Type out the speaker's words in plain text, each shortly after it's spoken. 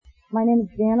My name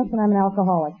is Janice, and I'm an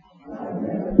alcoholic.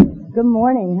 Good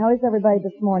morning. How is everybody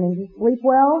this morning? Did you sleep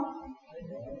well?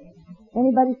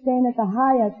 Anybody staying at the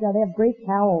Hyatt? They have great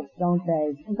towels, don't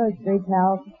they? Those great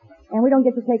towels. And we don't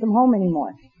get to take them home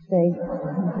anymore, see?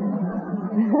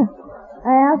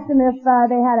 I asked them if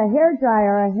they had a hair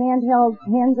dryer, a handheld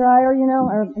hand dryer,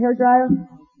 or hair dryer.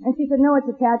 And she said, no,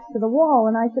 it's attached to the wall.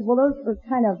 And I said, well, those are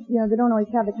kind of, they don't always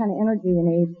have the kind of energy you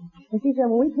need. And she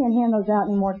said, well, we can't hand those out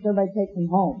anymore because everybody takes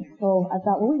them home. So I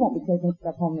thought, well, we won't be taking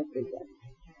stuff home this weekend.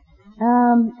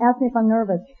 Asked me if I'm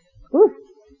nervous. Oof.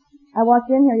 I walked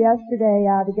in here yesterday.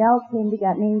 The gals came to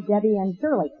get me, Debbie and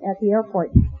Shirley, at the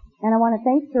airport. And I want to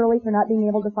thank Shirley for not being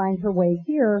able to find her way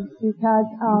here because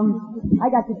I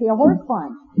got to see a horse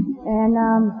farm. And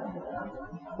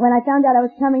when I found out I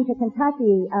was coming to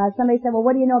Kentucky, somebody said, well,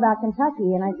 what do you know about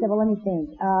Kentucky? And I said, well, let me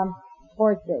think.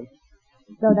 Horses.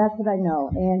 So that's what I know.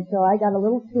 And so I got a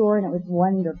little tour, and it was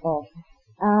wonderful.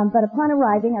 But upon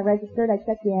arriving, I registered, I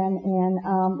checked in, and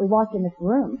we walked in this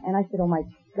room. And I said, oh, my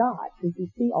God, did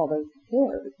you see all those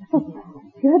chairs?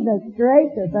 Goodness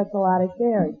gracious, that's a lot of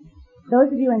chairs.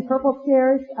 Those of you in purple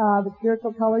chairs, the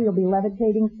spiritual color, you'll be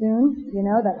levitating soon.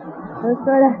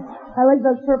 I like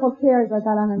those purple chairs. I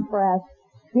thought I'm impressed.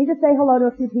 Need to say hello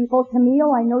to a few people.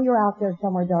 Camille, I know you're out there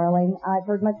somewhere, darling. I've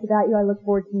heard much about you. I look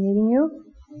forward to meeting you.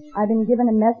 I've been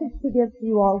given a message to give to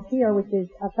you all here, which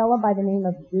is a fellow by the name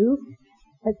of Duke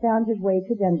has found his way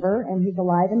to Denver, and he's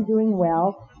alive and doing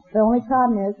well. The only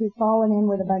problem is he's fallen in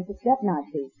with a bunch of step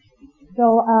Nazis.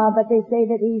 So, but they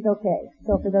say that he's okay.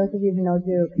 So for those of you who know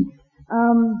Duke,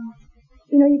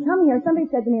 you come here. Somebody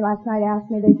said to me last night,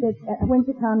 asked me, they said, when'd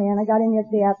you come in? I got in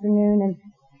yesterday afternoon, and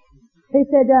they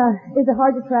said, is it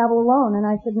hard to travel alone? And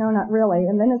I said, no, not really.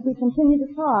 And then as we continued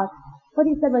to talk, what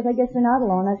he said was, I guess you're not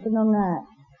alone. I said, no, I'm not.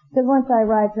 Because once I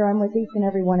arrived here, I'm with each and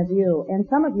every one of you. And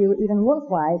some of you even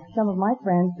look like some of my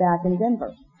friends back in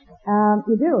Denver.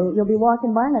 You do. You'll be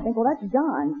walking by and I think, well, that's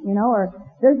John, or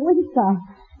there's Lisa.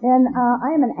 And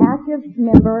I am an active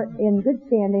member in good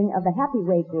standing of the Happy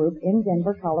Way group in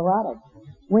Denver, Colorado.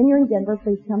 When you're in Denver,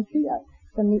 please come see us.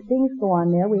 Some neat things go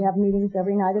on there. We have meetings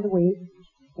every night of the week.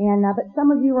 And but some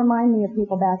of you remind me of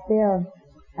people back there.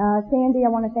 Sandy,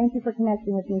 I want to thank you for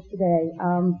connecting with me today.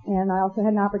 And I also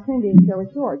had an opportunity to share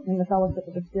with George in the Fellowship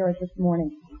of the Spirit this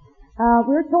morning.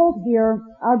 We're told here,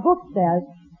 our book says,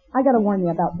 I got to warn you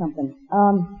about something.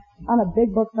 I'm a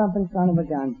big book thumping son of a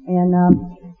gun, and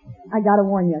I got to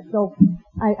warn you. So,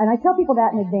 I tell people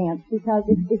that in advance because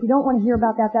if you don't want to hear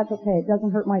about that, that's okay. It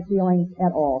doesn't hurt my feelings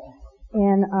at all.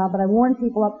 And but I warn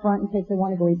people up front in case they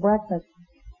want to go eat breakfast.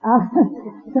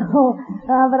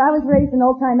 But I was raised in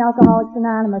Old Time Alcoholics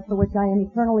Anonymous, for which I am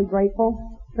eternally grateful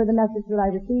for the message that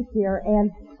I received here. And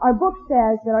our book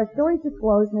says that our stories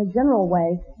disclose in a general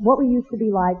way what we used to be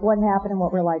like, what happened, and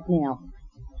what we're like now.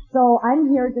 So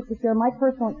I'm here just to share my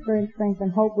personal experience, strength,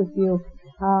 and hope with you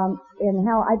in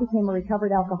how I became a recovered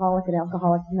alcoholic at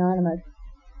Alcoholics Anonymous.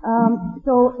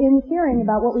 So in sharing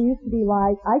about what we used to be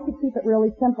like, I could keep it really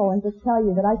simple and just tell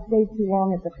you that I stayed too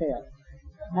long at the fair.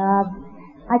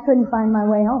 I couldn't find my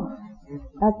way home.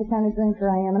 That's the kind of drinker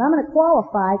I am. And I'm going to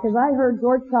qualify because I heard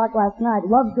George talk last night.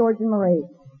 Love George and Marie.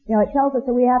 It tells us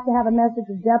that we have to have a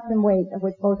message of depth and weight, of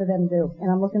which both of them do.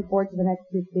 And I'm looking forward to the next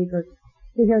two speakers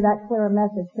to hear that clearer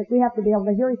message because we have to be able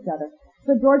to hear each other.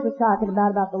 So George was talking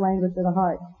about the language of the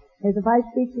heart. Is if I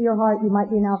speak to your heart, you might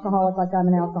be an alcoholic like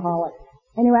I'm an alcoholic.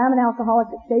 Anyway, I'm an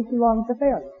alcoholic that stayed too long at the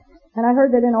fair. And I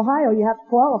heard that in Ohio you have to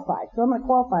qualify. So I'm going to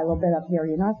qualify a little bit up here.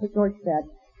 That's what George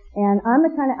said. And I'm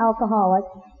the kind of alcoholic,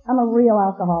 I'm a real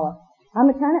alcoholic.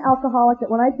 I'm the kind of alcoholic that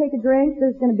when I take a drink,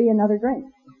 there's going to be another drink.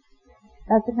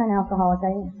 That's the kind of alcoholic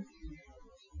I am.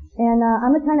 And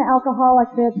I'm the kind of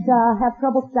alcoholic that have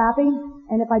trouble stopping,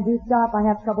 and if I do stop, I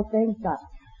have trouble staying stopped.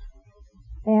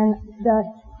 And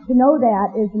to know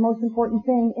that is the most important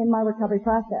thing in my recovery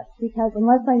process, because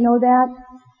unless I know that,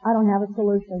 I don't have a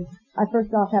solution. I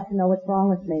first off have to know what's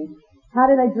wrong with me. How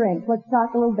did I drink? Let's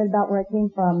talk a little bit about where I came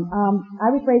from.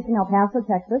 I was raised in El Paso,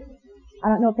 Texas.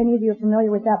 I don't know if any of you are familiar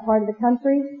with that part of the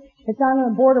country. It's on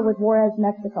the border with Juarez,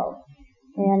 Mexico.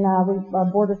 And we're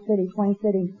a border city, Twin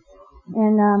Cities.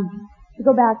 And to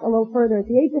go back a little further,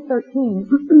 at the age of 13,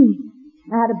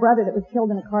 I had a brother that was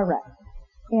killed in a car wreck.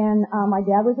 And my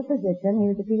dad was a physician.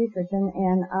 He was a pediatrician.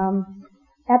 And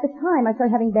at the time, I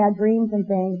started having bad dreams and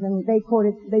things, and they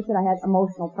said I had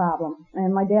emotional problems.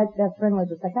 And my dad's best friend was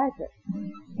a psychiatrist.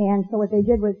 And so what they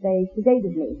did was they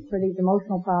sedated me for these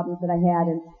emotional problems that I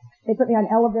had, and they put me on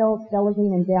Elavil,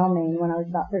 Stelazine, and Dalmane when I was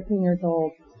about 13 years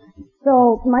old.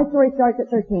 So my story starts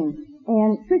at 13.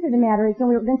 And truth of the matter is,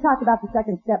 we're going to talk about the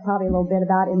second step probably a little bit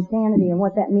about insanity and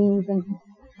what that means. And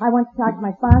I once talked to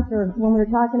my sponsor when we were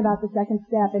talking about the second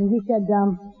step, and he said,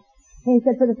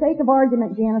 for the sake of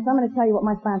argument, Janice, I'm going to tell you what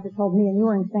my sponsor told me, and you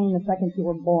were insane the second you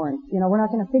were born. We're not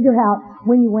going to figure out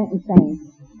when you went insane.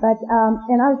 But,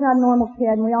 and I was not a normal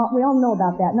kid, and we all know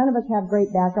about that. None of us have great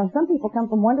backgrounds. Some people come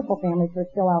from wonderful families who are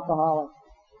still alcoholics.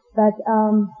 But,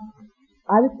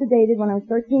 I was sedated when I was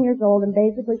 13 years old, and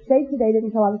basically stayed sedated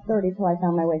until I was 30, till I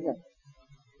found my way here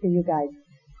to you guys.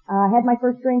 I had my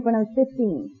first drink when I was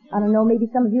 15. I don't know, maybe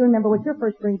some of you remember what your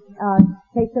first drink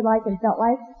tasted like and felt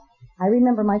like. I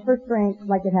remember my first drink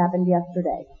like it happened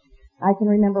yesterday. I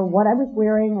can remember what I was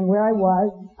wearing and where I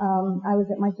was. I was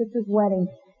at my sister's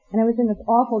wedding, and I was in this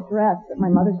awful dress that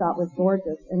my mother thought was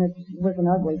gorgeous, and it was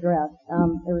an ugly dress.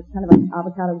 It was kind of an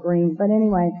avocado green, but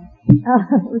anyway,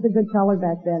 it was a good color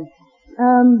back then.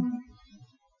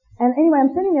 And anyway,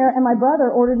 I'm sitting there, and my brother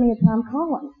ordered me a Tom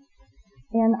Collins.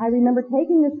 And I remember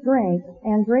taking this drink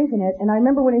and drinking it, and I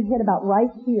remember when it hit about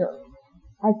right here,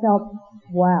 I felt,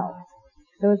 wow.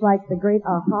 It was like the great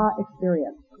aha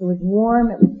experience. It was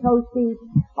warm, it was toasty.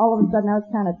 All of a sudden I was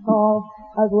kind of tall,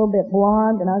 I was a little bit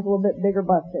blonde, and I was a little bit bigger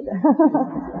busted.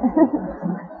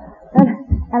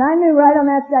 And I knew right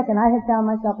on that second I had found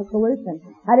myself a solution.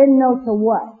 I didn't know to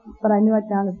what, but I knew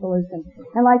I'd found a solution.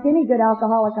 And like any good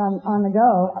alcoholic on the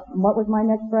go, what was my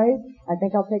next phrase? I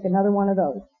think I'll take another one of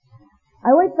those.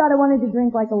 I always thought I wanted to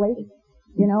drink like a lady.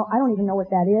 I don't even know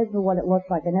what that is or what it looks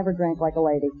like. I never drank like a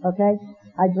lady, okay?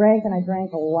 I drank and I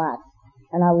drank a lot.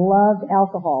 And I loved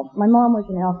alcohol. My mom was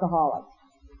an alcoholic.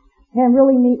 And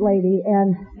really neat lady,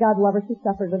 and God love her, she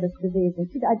suffered with this disease, and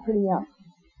she died pretty young.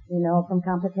 From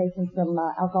complications from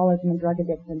alcoholism and drug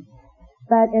addiction.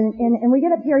 But, and we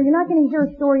get up here, you're not going to hear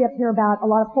a story up here about a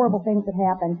lot of horrible things that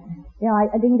happened.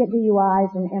 I didn't get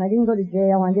DUIs, and I didn't go to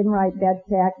jail, and I didn't write bad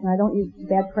checks, and I don't use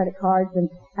bad credit cards,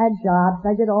 and I had jobs,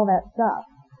 I did all that stuff.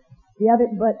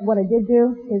 But what I did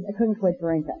do is I couldn't quit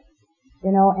drinking.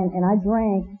 And I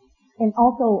drank, and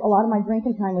also a lot of my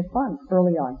drinking time was fun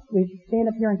early on. We stand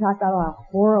up here and talk about how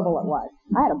horrible it was.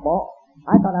 I had a ball.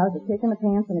 I thought I was a kick in the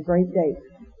pants and a great date.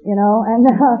 And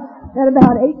at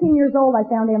about 18 years old, I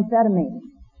found amphetamine.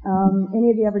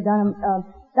 Any of you ever done them?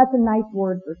 That's a nice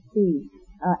word for speed,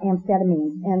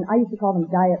 amphetamine. And I used to call them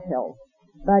diet pills.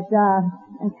 But,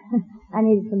 I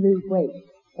needed to lose weight.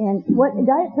 And what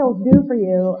diet pills do for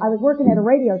you, I was working at a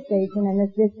radio station, and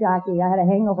this disc jockey, I had a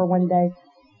hangover one day,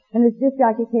 and this disc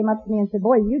jockey came up to me and said,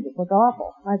 "Boy, you just look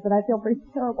awful." I said, "I feel pretty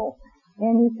terrible."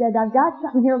 And he said, "I've got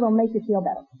something here that'll make you feel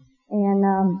better." And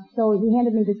so he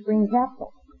handed me this green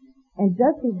capsule. And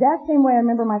just the exact same way I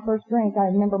remember my first drink,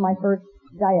 I remember my first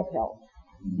diet pill.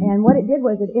 And what it did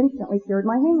was it instantly cured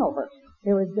my hangover.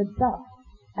 It was good stuff.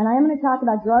 And I am going to talk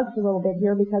about drugs a little bit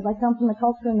here because I come from the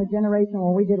culture and the generation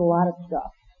where we did a lot of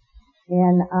stuff.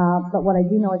 And but what I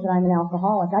do know is that I'm an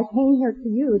alcoholic. I came here to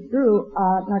you through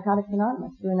Narcotics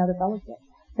Anonymous, through another fellowship,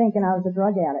 thinking I was a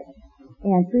drug addict.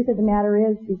 And truth of the matter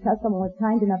is, because someone was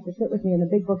kind enough to sit with me in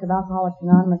the big book of Alcoholics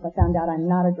Anonymous, I found out I'm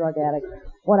not a drug addict.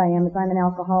 What I am is I'm an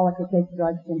alcoholic who takes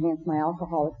drugs to enhance my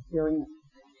alcohol experience.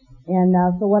 And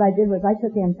so what I did was I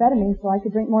took amphetamine so I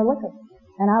could drink more liquor.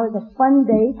 And I was a fun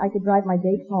date. I could drive my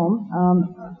dates home.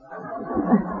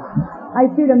 I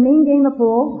shoot a mean game of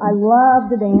pool. I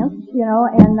love to dance,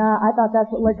 and I thought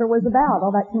that's what liquor was about,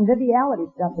 all that conviviality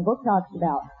stuff the book talks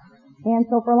about. And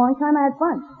so for a long time I had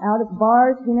fun. Out at the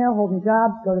bars, holding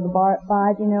jobs, go to the bar at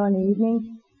 5, in the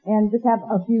evening, and just have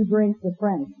a few drinks with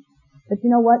friends. But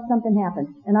you know what? Something happened.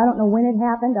 And I don't know when it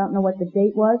happened. I don't know what the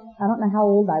date was. I don't know how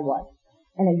old I was.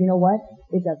 And you know what?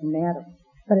 It doesn't matter.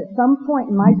 But at some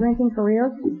point in my drinking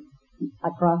career,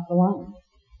 I crossed the line.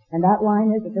 And that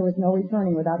line is that there was no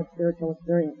returning without a spiritual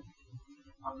experience.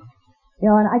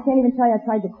 And I can't even tell you I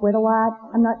tried to quit a lot.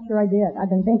 I'm not sure I did.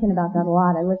 I've been thinking about that a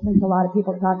lot. I listened to a lot of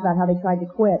people talk about how they tried to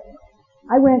quit.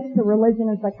 I went to religion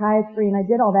and psychiatry and I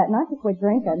did all that, not to quit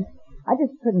drinking. I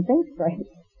just couldn't think straight.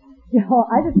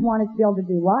 I just wanted to be able to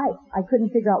do life. I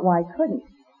couldn't figure out why I couldn't.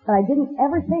 But I didn't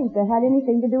ever think that had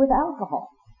anything to do with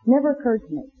alcohol. Never occurred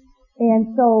to me.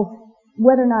 And so,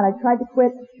 whether or not I tried to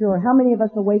quit, sure. How many of us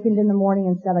awakened in the morning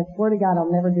and said, "I swear to God, I'll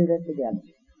never do this again.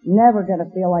 Never gonna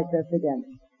feel like this again."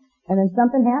 And then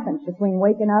something happens between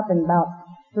waking up and about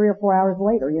 3 or 4 hours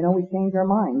later. We change our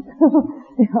minds.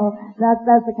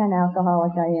 That's the kind of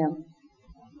alcoholic I am.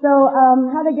 So,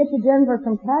 how'd I get to Denver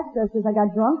from Texas is I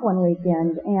got drunk one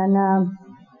weekend and,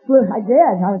 I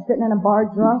did. I was sitting in a bar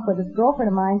drunk with this girlfriend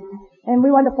of mine and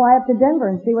we wanted to fly up to Denver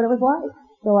and see what it was like.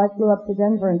 So I flew up to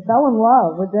Denver and fell in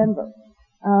love with Denver.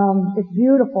 It's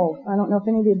beautiful. I don't know if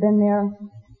any of you have been there.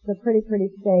 It's a pretty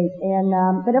state. And,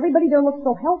 but everybody there looks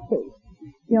so healthy.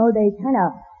 They kind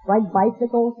of ride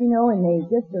bicycles, and they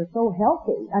just are so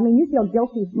healthy. I mean, you feel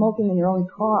guilty smoking in your own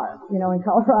car, in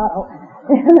Colorado.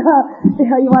 And,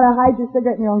 you want to hide your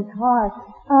cigarette in your own car.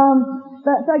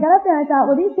 So I got up there and I thought,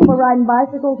 well, these people are riding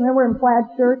bicycles and they're wearing plaid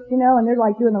shirts, and they're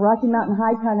like doing the Rocky Mountain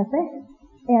High kind of thing.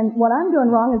 And what I'm doing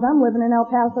wrong is I'm living in El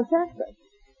Paso, Texas.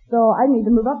 So I need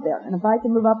to move up there. And if I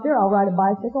can move up there, I'll ride a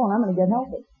bicycle and I'm going to get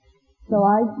healthy. So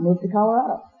I moved to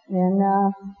Colorado. And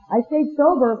I stayed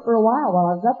sober for a while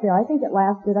I was up there. I think it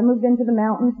lasted. I moved into the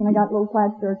mountains and I got little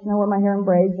plaid shirts and I wore my hair in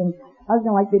braids and I was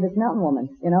going to be this mountain woman,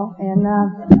 and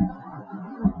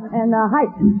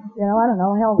hike. I don't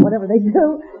know, hell, whatever they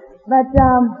do. But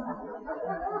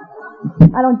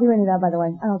I don't do any of that, by the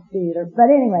way. I don't ski either. But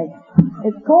anyway,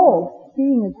 it's cold.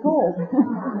 Skiing is cold.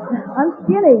 I'm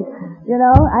skinny,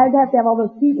 I'd have to have all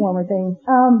those feet warmer things.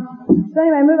 So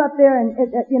anyway, I moved up there and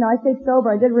I stayed sober.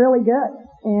 I did really good.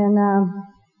 And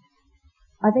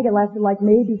I think it lasted like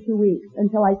maybe 2 weeks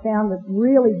until I found this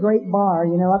really great bar,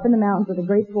 up in the mountains with a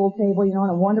great pool table, and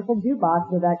a wonderful jukebox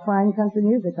with that crying country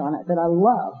music on it that I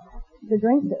love to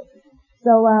drink to.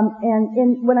 So,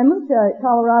 and when I moved to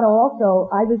Colorado also,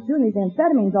 I was doing these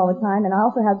amphetamines all the time, and I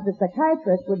also had the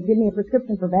psychiatrist would give me a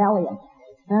prescription for Valium.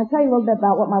 And I'll tell you a little bit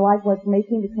about what my life was from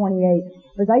 18 to 28.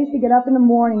 Because I used to get up in the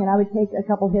morning and I would take a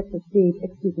couple hits of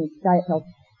diet pills.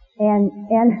 And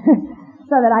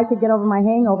so that I could get over my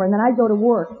hangover. And then I'd go to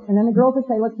work. And then the girls would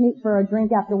say, let's meet for a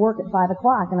drink after work at 5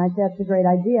 o'clock. And I'd say, that's a great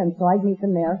idea. And so I'd meet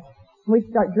them there. And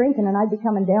we'd start drinking and I'd be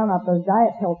coming down off those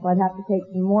diet pills. So I'd have to take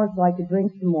some more so I could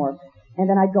drink some more. And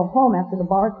then I'd go home after the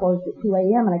bar closed at 2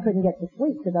 a.m. and I couldn't get to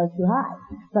sleep because I was too high.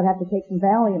 So I'd have to take some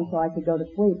Valium so I could go to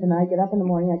sleep. And then I'd get up in the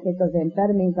morning, I'd take those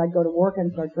amphetamines, I'd go to work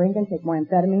and start drinking, take more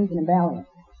amphetamines and a Valium.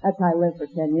 That's how I lived for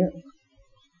 10 years.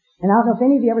 And I don't know if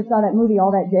any of you ever saw that movie,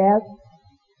 All That Jazz,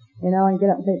 and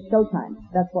get up and say it's showtime.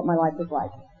 That's what my life was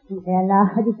like. And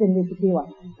I just didn't do tequila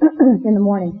in the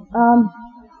morning.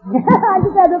 I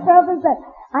just had to preface that.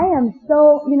 I am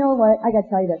so, you know what, I gotta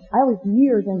tell you this. I was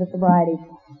years into sobriety.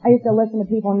 I used to listen to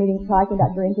people in meetings talking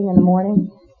about drinking in the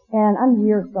morning, and I'm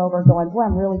years sober going, boy,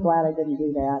 I'm really glad I didn't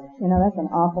do that. That's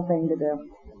an awful thing to do.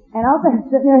 And I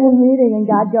was sitting there in a meeting, and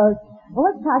God goes,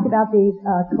 well, let's talk about these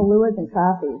Kahluas and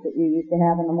coffees that you used to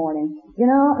have in the morning.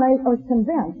 And I was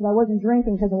convinced that I wasn't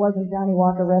drinking because it wasn't Johnny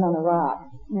Walker Red on the Rocks.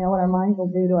 What our minds will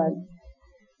do to us.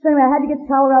 So anyway, I had to get to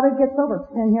Colorado to get sober,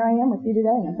 and here I am with you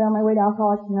today. I found my way to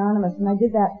Alcoholics Anonymous, and I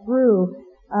did that through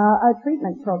a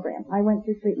treatment program. I went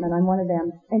through treatment. I'm one of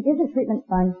them. And isn't treatment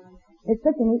fun? It's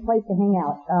such a neat place to hang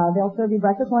out. They'll serve you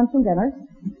breakfast, lunch, and dinner,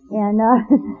 and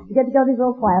you get to go to these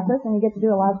little classes, and you get to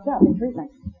do a lot of stuff in treatment.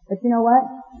 But you know what?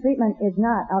 Treatment is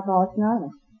not Alcoholics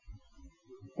Anonymous.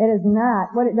 It is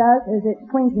not. What it does is it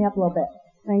cleans me up a little bit,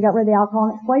 and got rid of the alcohol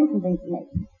and explained some things to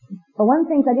me. But one of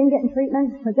the things I didn't get in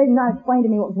treatment was they did not explain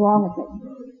to me what was wrong with me.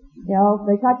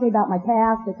 They talked to me about my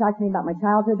past, they talked to me about my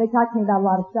childhood, they talked to me about a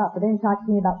lot of stuff, but they didn't talk to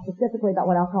me specifically about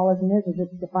what alcoholism is as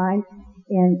it's defined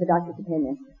in the doctor's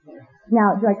opinion.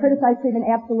 Now, do I criticize treatment?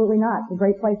 Absolutely not. It's a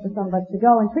great place for some of us to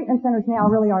go, and treatment centers now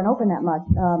really aren't open that much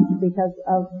because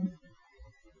of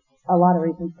a lot of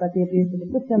reasons, but the abuse of the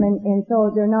system, and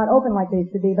so they're not open like they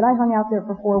used to be, but I hung out there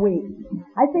for 4 weeks.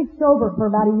 I stayed sober for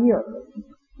about a year.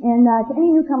 And to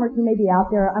any newcomers who may be out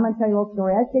there, I'm going to tell you a little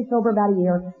story. I stayed sober about a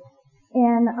year,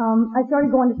 and I started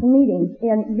going to some meetings.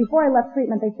 And before I left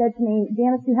treatment, they said to me,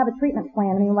 Janice, you have a treatment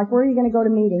plan. Where are you going to go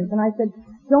to meetings? And I said,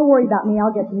 don't worry about me,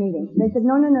 I'll get to meetings. They said,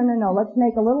 no, let's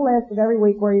make a little list of every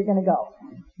week where you're going to go.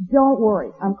 Don't worry,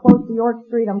 I'm close to York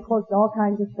Street, I'm close to all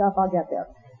kinds of stuff, I'll get there.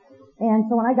 And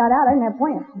so when I got out, I didn't have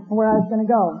plans where I was going to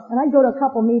go. And I'd go to a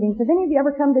couple meetings. Have any of you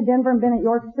ever come to Denver and been at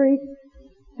York Street?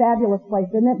 Fabulous place,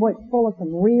 isn't it? Boy, it's full of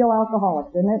some real alcoholics,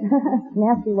 isn't it?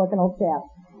 Nasty looking old chaps.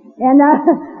 And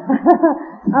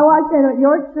I walked in at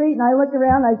York Street and I looked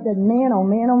around and I said, man, oh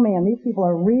man, oh man, these people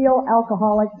are real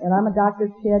alcoholics and I'm a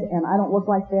doctor's kid and I don't look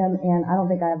like them and I don't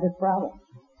think I have this problem.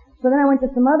 So then I went to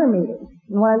some other meetings,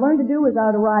 and what I learned to do was I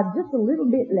would arrive just a little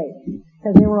bit late,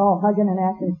 because they were all hugging and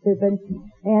acting stupid,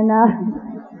 and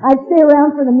I'd stay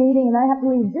around for the meeting, and I'd have to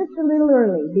leave just a little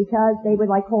early, because they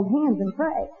would hold hands and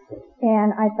pray.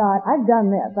 And I thought, I've done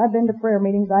this, I've been to prayer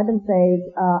meetings, I've been saved,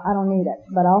 I don't need it,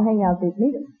 but I'll hang out at these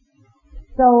meetings.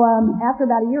 So after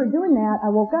about a year of doing that,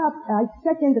 I woke up, I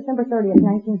checked in December 30th,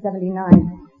 1979,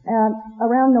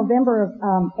 around November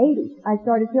of 80, I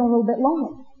started feeling a little bit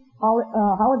lonely.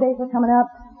 Holidays were coming up,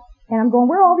 and I'm going,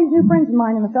 where are all these new friends of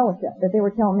mine in the fellowship that they were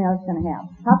telling me I was going to have?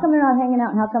 How come they're not hanging out,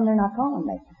 and how come they're not calling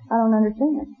me? I don't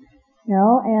understand.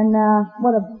 And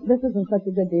this isn't such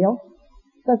a good deal.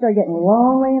 So I started getting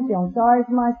lonely and feeling sorry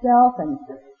for myself, and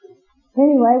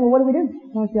Anyway, well, what do?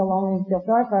 We feel lonely and feel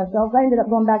sorry for ourselves. I ended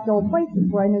up going back to old places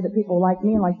where I knew that people liked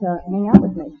me and liked to hang out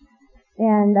with me.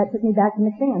 And that took me back to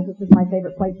McShann's, which was my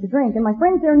favorite place to drink. And my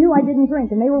friends there knew I didn't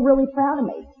drink, and they were really proud of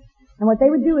me. And what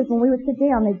they would do is when we would sit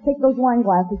down, they'd take those wine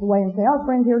glasses away and say, "Our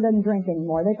friend here doesn't drink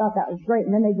anymore." They thought that was great.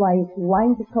 And then they'd lay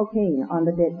lines of cocaine on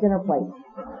the dinner plate.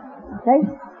 Okay?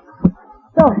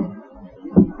 So,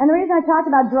 and the reason I talk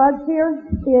about drugs here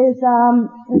is, there's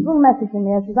a little message in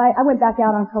this, is I went back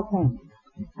out on cocaine.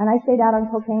 And I stayed out on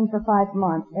cocaine for 5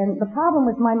 months. And the problem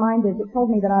with my mind is it told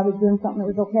me that I was doing something that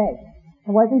was okay.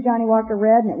 It wasn't Johnny Walker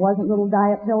Red, and it wasn't little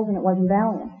diet pills, and it wasn't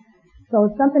Valium. So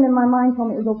something in my mind told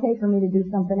me it was okay for me to do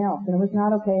something else, and it was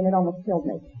not okay, and it almost killed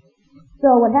me.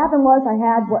 So what happened was I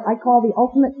had what I call the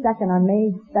ultimate second on May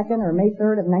 2nd or May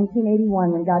 3rd of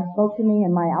 1981 when God spoke to me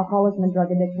and my alcoholism and drug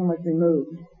addiction was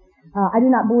removed. I do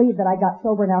not believe that I got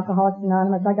sober in Alcoholics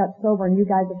Anonymous. I got sober, and you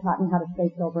guys have taught me how to stay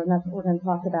sober, and that's what we're going to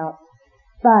talk about.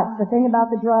 But the thing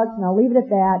about the drugs, and I'll leave it at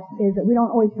that, is that we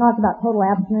don't always talk about total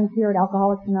abstinence here at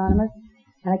Alcoholics Anonymous.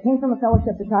 And I came from a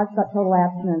fellowship that talks about total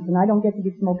abstinence, and I don't get to be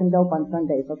smoking dope on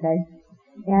Sundays, okay?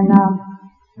 And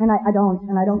I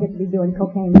don't get to be doing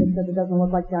cocaine just because it doesn't look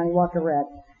like Johnny Walker Red.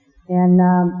 And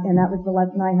that was the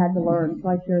lesson I had to learn, so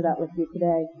I share that with you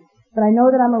today. But I know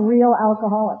that I'm a real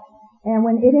alcoholic. And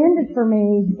when it ended for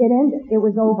me, it ended. It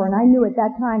was over, and I knew at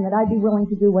that time that I'd be willing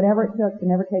to do whatever it took to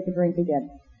never take a drink again.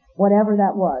 Whatever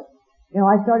that was. You know,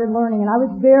 I started learning, and I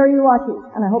was very lucky,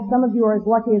 and I hope some of you are as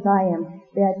lucky as I am,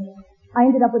 that I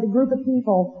ended up with a group of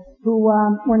people who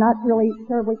were not really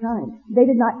terribly kind. They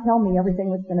did not tell me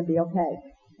everything was going to be okay.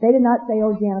 They did not say,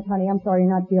 "Oh, Janice, honey, I'm sorry you're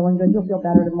not feeling good. You'll feel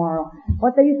better tomorrow."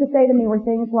 What they used to say to me were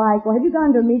things like, "Well, have you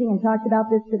gone to a meeting and talked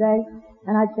about this today?"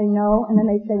 And I'd say, "No." And then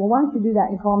they'd say, "Well, why don't you do that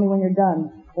and call me when you're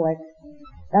done?" Click.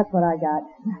 That's what I got.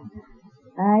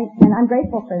 All right? And I'm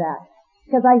grateful for that.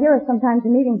 Because I hear sometimes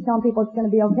in meetings telling people it's going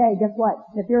to be okay. Guess what?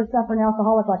 If you're a suffering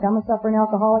alcoholic like I'm a suffering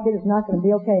alcoholic, it is not going to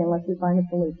be okay unless we find a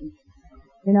solution.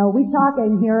 You know, we talk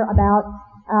in here about,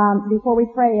 before we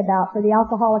pray about, for the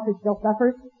alcoholic who still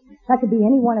suffers. That could be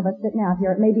any one of us sitting out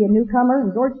here. It may be a newcomer,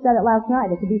 and George said it last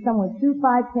night. It could be someone with 2,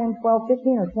 5, 10, 12,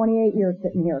 15, or 28 years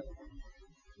sitting here.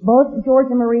 Both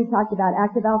George and Marie talked about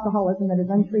active alcoholism that is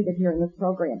untreated here in this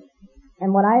program.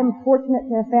 And what I am fortunate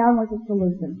to have found was a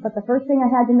solution. But the first thing I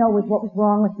had to know was what was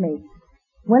wrong with me.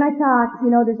 When I talk, you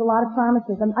know, there's a lot of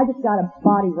promises. I just got a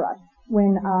body rush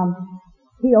when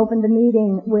he opened the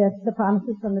meeting with the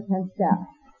promises from the 10th step.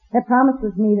 It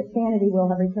promises me that sanity will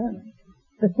have returned.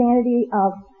 The sanity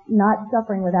of not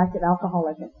suffering with active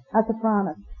alcoholism. That's a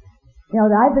promise. You know,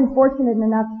 that I've been fortunate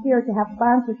enough here to have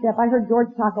sponsorship. I heard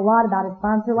George talk a lot about his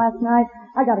sponsor last night.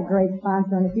 I got a great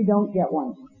sponsor, and if you don't, get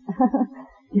one.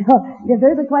 You know, if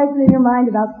there's a question in your mind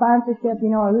about sponsorship,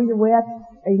 you know, or who you're with,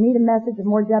 or you need a message of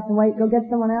more depth and weight, go get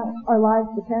someone else. Our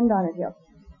lives depend on it here.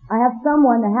 I have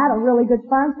someone that had a really good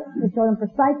sponsor who showed him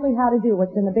precisely how to do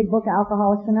what's in the big book of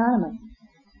Alcoholics Anonymous.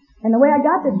 And the way I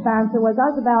got this sponsor was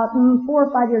I was about 4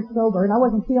 or 5 years sober, and I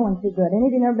wasn't feeling too good. Any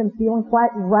of you ever been feeling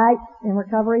quite right in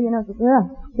recovery? You know, it's like,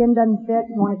 skin doesn't fit,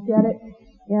 you want to shed it.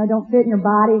 You know, don't fit in your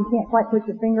body, and can't quite put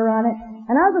your finger on it.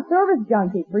 And I was a service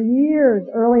junkie for years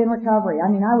early in recovery. I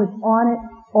mean, I was on it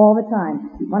all the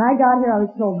time. When I got here, I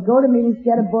was told, go to meetings,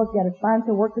 get a book, get a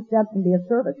sponsor, work the steps, and be of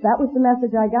service. That was the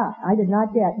message I got. I did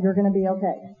not get, you're going to be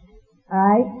okay.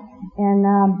 Alright? And,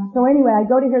 so anyway, I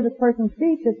go to hear this person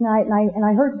speak this night, and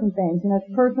I heard some things. And this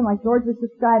person, like George was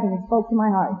describing, it spoke to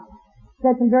my heart.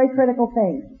 Said some very critical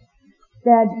things.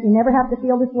 Said, you never have to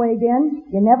feel this way again.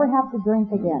 You never have to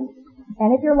drink again.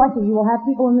 And if you're lucky, you will have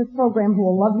people in this program who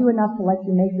will love you enough to let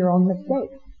you make your own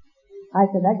mistakes. I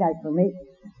said, that guy's for me.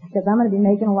 Because I'm going to be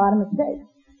making a lot of mistakes.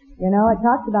 You know, it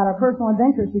talks about our personal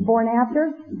adventures before and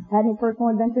after. Had any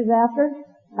personal adventures after?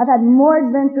 I've had more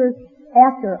adventures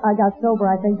after I got sober,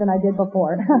 I think, than I did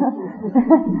before.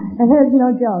 And there's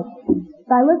no joke.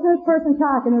 So I listened to this person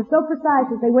talk, and it was so precise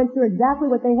that they went through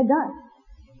exactly what they had done.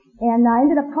 And I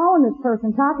ended up calling this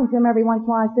person, talking to him every once in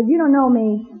a while. I said, you don't know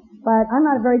me, but I'm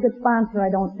not a very good sponsor,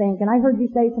 I don't think. And I heard you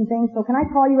say some things, so can I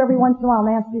call you every once in a while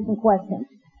and ask you some questions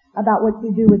about what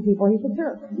you do with people? He said,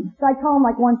 sure. So I call him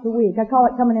like once a week. I call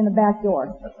it coming in the back door.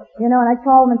 You know, and I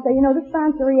call him and say, you know, this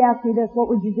sponsoree asked me this,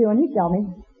 what would you do? And he'd tell me.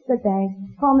 I said, thanks.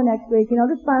 Call him the next week. You know,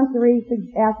 this sponsoree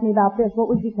asked me about this, what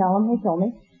would you tell him? He told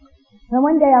me. And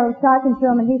one day I was talking to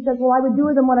him, and he said, well, I would do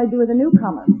with him what I do with a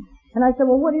newcomer. And I said,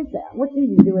 well, what is that? What do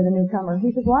you do with a newcomer?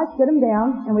 He said, well, I sit him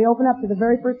down, and we open up to the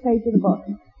very first page of the book.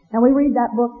 And we read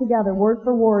that book together, word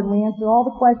for word, and we answer all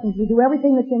the questions. We do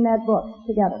everything that's in that book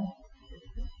together.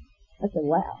 I said,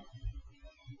 wow.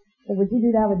 I said, would you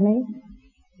do that with me?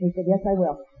 He said, yes, I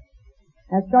will.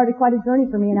 And it started quite a journey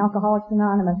for me in Alcoholics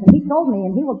Anonymous. And he told me,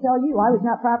 and he will tell you, I was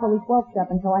not properly 12-step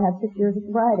until I had 6 years of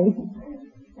sobriety.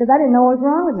 Because I didn't know what was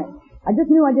wrong with me. I just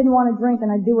knew I didn't want to drink,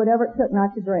 and I'd do whatever it took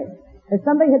not to drink. If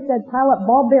somebody had said, pile up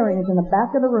ball bearings in the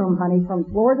back of the room, honey, from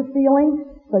floor to ceiling,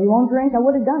 so you won't drink, I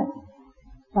would have done it.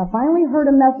 So I finally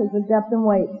heard a message with depth and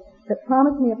weight that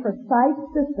promised me a precise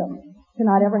system to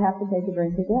not ever have to take a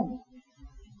drink again.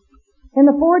 In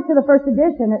the foreword to the first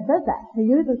edition, it says that. He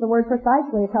uses the word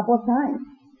precisely a couple of times.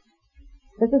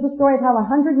 This is a story of how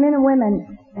 100 men and women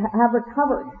have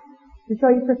recovered, to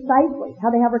show you precisely how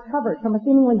they have recovered from a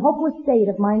seemingly hopeless state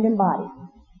of mind and body.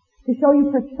 To show you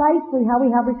precisely how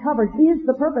we have recovered is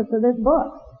the purpose of this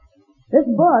book. This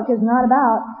book is not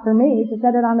about, for me, to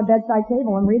set it on the bedside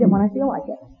table and read it when I feel like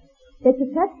it. It's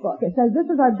a textbook. It says this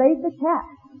is our basic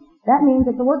task. That means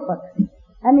it's a workbook.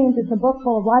 That means it's a book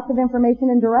full of lots of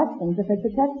information and directions if it's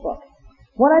a textbook.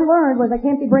 What I learned was I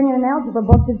can't be bringing an algebra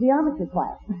book to geometry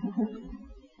class.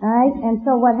 Alright? And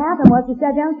so what happened was we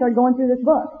sat down and started going through this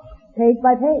book, page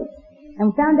by page, and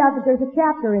found out that there's a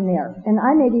chapter in there. And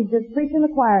I may be just preaching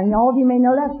the choir, and all of you may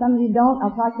know that, some of you don't,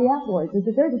 I'll talk to you afterwards. Is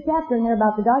that there's a chapter in there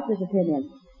about the doctor's opinion.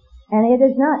 And it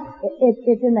is not,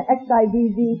 it's in the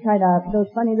XIVZ kind of, those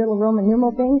funny little Roman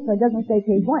numeral things, so it doesn't say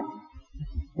page 1.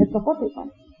 It's before page 1.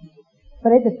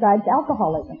 But it describes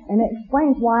alcoholism, and it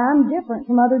explains why I'm different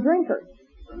from other drinkers.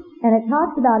 And it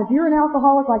talks about if you're an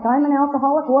alcoholic like I'm an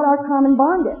alcoholic, what our common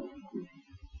bond is.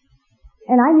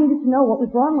 And I needed to know what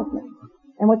was wrong with me.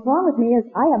 And what's wrong with me is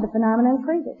I have the phenomenon of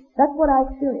craving. That's what I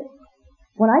experience.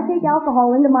 When I take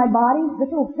alcohol into my body, this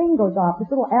little thing goes off, this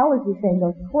little allergy thing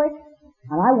goes click,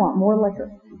 and I want more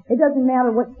liquor. It doesn't matter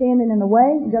what's standing in the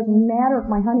way. It doesn't matter if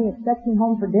my honey expects me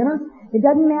home for dinner. It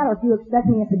doesn't matter if you expect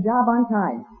me at the job on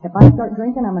time. If I start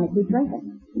drinking, I'm going to keep drinking.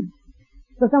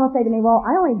 So someone will say to me, well,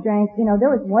 I only drank,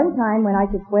 there was one time when I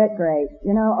could quit. Great.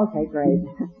 Okay, great.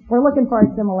 We're looking for our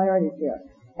similarities here.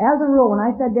 As a rule, when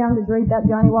I sat down to drink that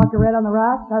Johnny Walker Red on the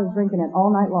rocks, I was drinking it all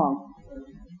night long.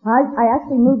 I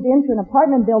actually moved into an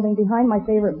apartment building behind my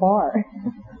favorite bar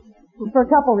for a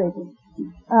couple reasons.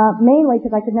 Mainly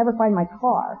because I could never find my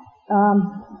car.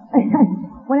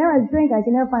 Whenever I drink, I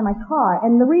can never find my car.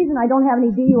 And the reason I don't have any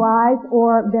DUIs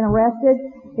or been arrested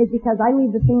is because I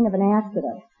leave the scene of an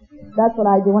accident. That's what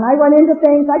I do. When I run into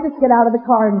things, I just get out of the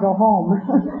car and go home.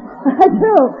 I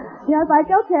do. It's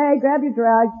like, okay, grab your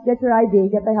drugs, get your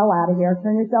ID, get the hell out of here,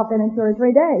 turn yourself in 2 or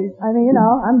 3 days.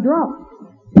 I'm drunk.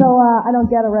 So, I don't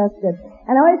get arrested.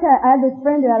 And I had this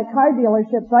friend who had a car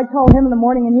dealership, so I'd call him in the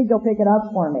morning and he'd go pick it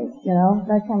up for me,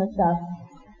 that kind of stuff.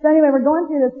 So anyway, we're going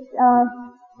through this,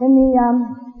 in the,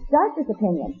 doctor's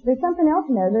opinion. There's something else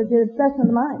in there. There's the obsession of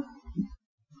the mind.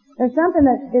 There's something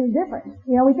that is different.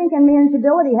 We think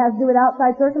unmanageability has to do with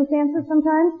outside circumstances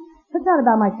sometimes. It's not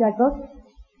about my checkbook.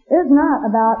 It's not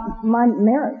about my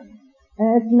marriage.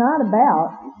 And it's not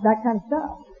about that kind of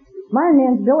stuff. My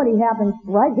unmanageability happens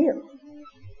right here.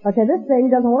 Okay, this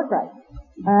thing doesn't work right.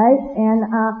 Alright? And,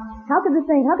 how could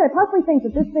I possibly think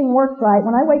that this thing works right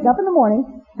when I wake up in the morning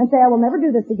and say I will never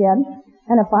do this again,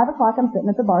 and at 5 o'clock I'm sitting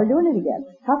at the bar doing it again?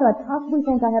 How could I possibly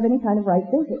think I have any kind of right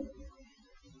thinking?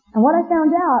 And what I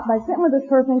found out by sitting with this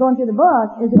person and going through the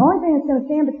book is the only thing that's going to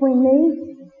stand between me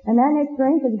and that next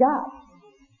drink is God.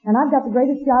 And I've got the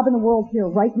greatest job in the world here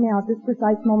right now at this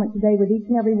precise moment today with each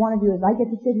and every one of you as I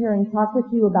get to sit here and talk with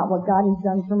you about what God has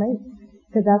done for me.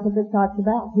 Because that's what this talk's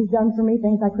about. He's done for me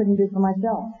things I couldn't do for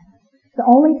myself. The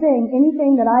only thing,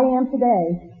 anything that I am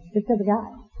today is because of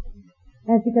God.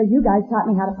 And it's because you guys taught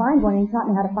me how to find one, and you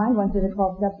taught me how to find one through the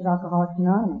 12 steps of Alcoholics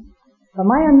Anonymous. But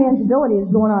my unmanageability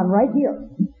is going on right here.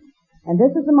 And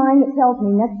this is the mind that tells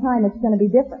me next time it's going to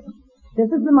be different. This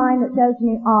is the mind that says to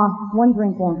me, one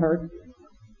drink won't hurt.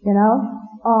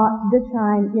 This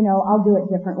time, I'll do it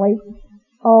differently.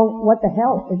 Oh, what the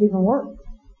hell is even worse?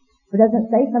 It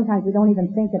doesn't say sometimes we don't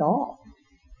even think at all.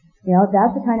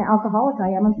 That's the kind of alcoholic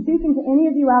I am. I'm speaking to any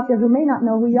of you out there who may not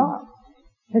know who you are.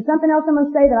 There's something else I'm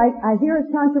going to say that I hear is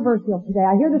controversial today.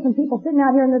 I hear there's some people sitting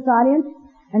out here in this audience,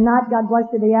 and not, God bless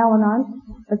you, the Al-Anons,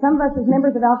 but some of us as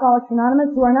members of Alcoholics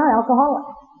Anonymous who are not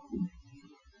alcoholics.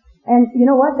 And you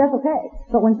know what? That's okay.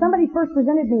 But when somebody first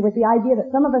presented me with the idea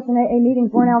that some of us in AA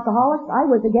meetings weren't alcoholics, I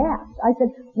was aghast. I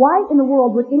said, why in the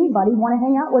world would anybody want to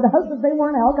hang out with us if they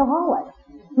weren't alcoholics?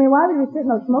 Why would we sit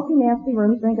in those smoky, nasty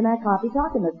rooms drinking that coffee,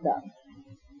 talking this stuff?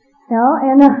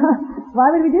 Why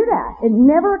would we do that? It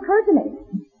never occurred to me.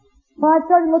 Well, I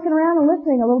started looking around and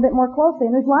listening a little bit more closely,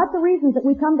 and there's lots of reasons that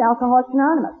we come to Alcoholics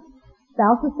Anonymous.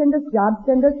 Spouses send us, jobs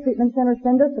send us, treatment centers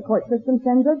send us, the court system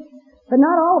sends us, but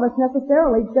not all of us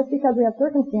necessarily just because we have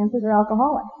circumstances are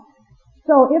alcoholics.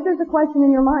 So if there's a question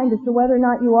in your mind as to whether or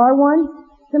not you are one,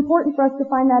 It's important for us to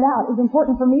find that out. It's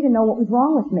important for me to know what was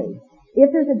wrong with me.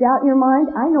 If there's a doubt in your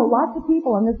mind, I know lots of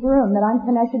people in this room that I'm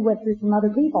connected with through some other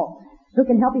people who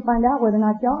can help you find out whether or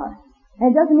not you are.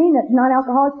 And it doesn't mean that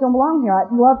non-alcoholics don't belong here.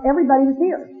 I love everybody who's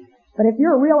here. But if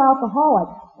you're a real alcoholic,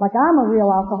 like I'm a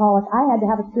real alcoholic, I had to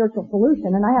have a spiritual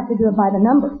solution, and I have to do it by the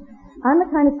numbers. I'm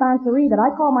the kind of sponsoree that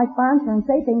I call my sponsor and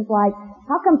say things like,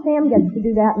 how come Sam gets to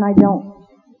do that and I don't?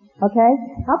 Okay?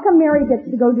 How come Mary gets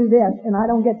to go do this and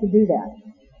I don't get to do that?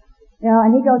 You know,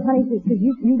 and he goes, honey, because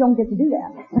you don't get to do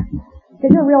that. Because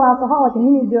you're a real alcoholic and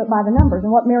you need to do it by the numbers, and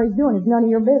what Mary's doing is none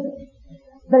of your business.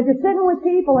 But if you're sitting with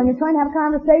people and you're trying to have a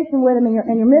conversation with them and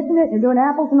you're missing it, and you're doing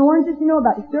apples and oranges, you know,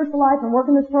 about your spiritual life and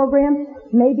working this program,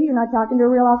 maybe you're not talking to a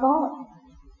real alcoholic.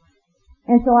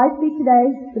 And so I speak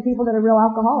today to people that are real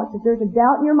alcoholics. If there's a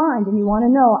doubt in your mind and you want to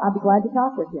know, I'll be glad to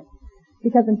talk with you.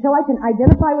 Because until I can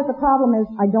identify what the problem is,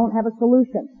 I don't have a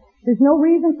solution. There's no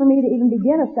reason for me to even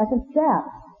begin a second step,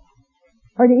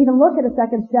 or to even look at a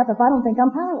second step if I don't think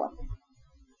I'm powerless.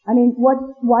 I mean,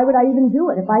 why would I even do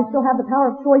it? If I still have the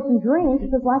power of choice and dreams, it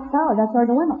says lack power. That's our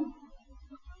dilemma.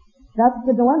 That's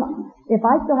the dilemma. If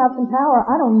I still have some power,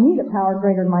 I don't need a power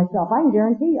greater than myself. I can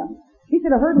guarantee you. You should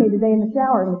have heard me today in the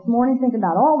shower this morning thinking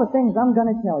about all the things I'm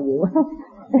going to tell you.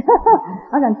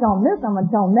 I'm going to tell them this, I'm going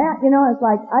to tell them that. You know, it's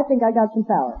like, I think I got some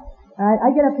power. All right?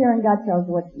 I get up here and God tells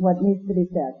what needs to be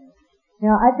said. You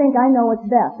know, I think I know what's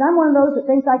best. I'm one of those that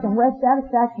thinks I can wrest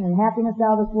satisfaction and happiness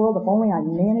out of this world if only I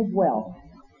manage well.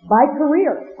 By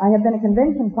career, I have been a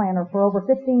convention planner for over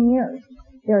 15 years.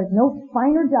 There is no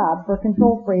finer job for a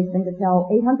control freak than to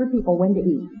tell 800 people when to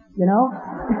eat, you know?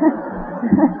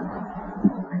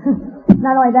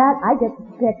 Not only that, I get to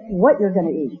pick what you're going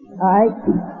to eat, alright?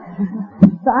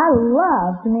 So I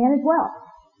love to manage well.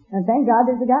 And thank God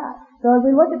there's a God. So as we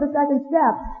look at the second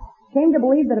step, came to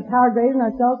believe that a power greater than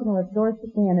ourselves can restore us to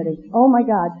sanity. Oh my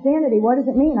God, sanity, what does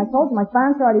it mean? I told you, my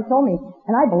sponsor already told me,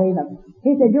 and I believe him.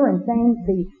 He said, you're insane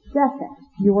the second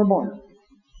you were born.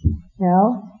 You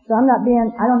know? So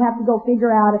I don't have to go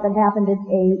figure out if it happened at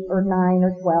 8 or 9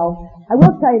 or 12. I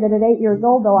will tell you that at 8 years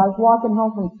old though, I was walking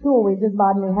home from school. We just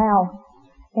bought a new house.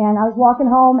 And I was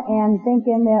walking home and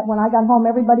thinking that when I got home,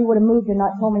 everybody would have moved and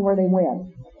not told me where they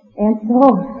went. And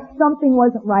so something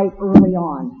wasn't right early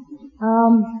on.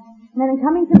 And then in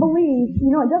coming to believe,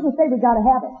 you know, it doesn't say we gotta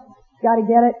have it. Gotta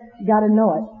get it, gotta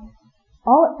know it.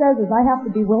 All it says is I have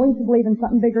to be willing to believe in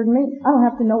something bigger than me. I don't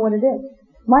have to know what it is.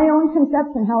 My own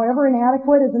conception, however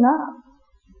inadequate, is enough.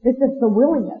 It's just the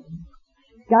willingness.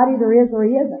 God either is or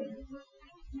He isn't.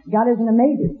 God isn't a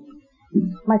maybe.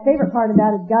 My favorite part of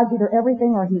that is God's either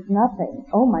everything or He's nothing.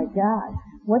 Oh my God.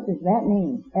 What does that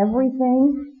mean?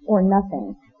 Everything or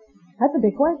nothing? That's a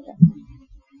big question.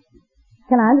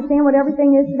 Can I understand what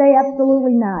everything is today?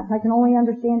 Absolutely not. I can only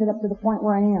understand it up to the point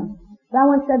where I am. So I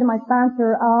once said to my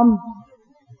sponsor,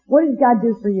 what does God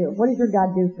do for you? What does your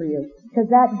God do for you? Because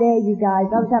that day, you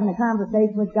guys, I was having a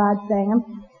conversation with God saying,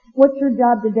 what's your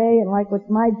job today? And like, what's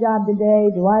my job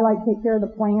today? Do I like take care of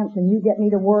the plants and you get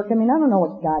me to work? I mean, I don't know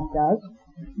what God does.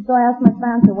 So I asked my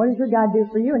sponsor, what does your God do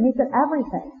for you? And he said,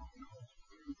 everything.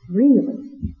 Really?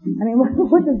 I mean,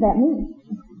 what does that mean?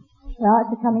 Well,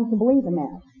 it's coming to believe in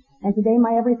that. And today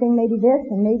my everything may be this,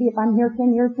 and maybe if I'm here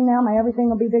 10 years from now, my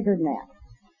everything will be bigger than that.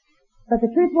 But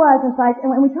the truth was, it's like, and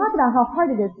when we talk about how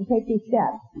hard it is to take these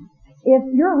steps, if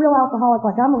you're a real alcoholic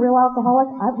like I'm a real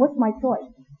alcoholic, what's my choice?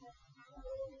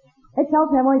 It tells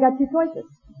me I've only got two choices.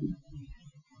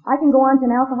 I can go on to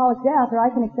an alcoholic death, or I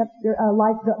can accept a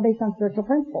life based on spiritual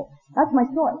principles. That's my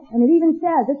choice. And it even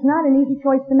says it's not an easy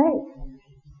choice to make.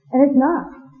 And it's not.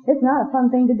 It's not a fun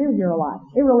thing to do here a lot.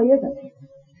 It really isn't.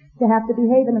 To have to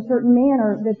behave in a certain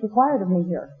manner that's required of me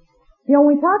here. You know,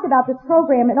 when we talk about this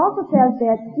program, it also says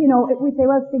that, you know, we say,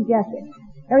 well, it's suggestive.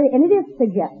 And it is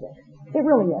suggestive. It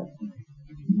really is.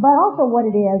 But also what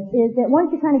it is that once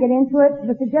you kind of get into it,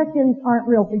 the suggestions aren't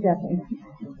real suggestions.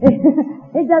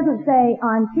 It doesn't say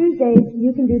on Tuesdays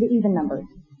you can do the even numbers.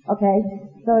 Okay?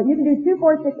 So you can do 2,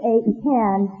 4, 6, 8, and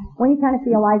 10 when you kind of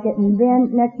feel like it, and then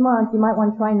next month you might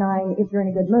want to try 9 if you're in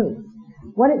a good mood.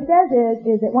 What it says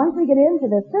is that once we get into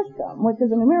this system, which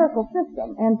is a numerical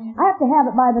system, and I have to have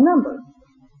it by the numbers,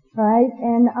 right?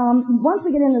 And once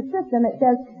we get in the system, it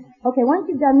says, okay, once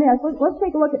you've done this, let's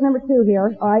take a look at number 2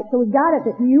 here, all right? So we've got it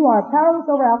that you are powerless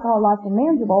over alcohol, lust, and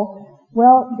manageable.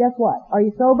 Well, guess what? Are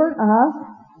you sober?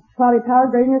 Probably power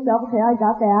greater than yourself. Okay, I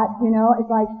got that. You know, it's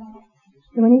like,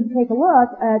 so we need to take a look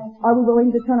at, are we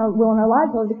willing to turn our will and our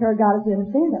lives over to care of God as we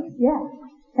understand Him? Yes.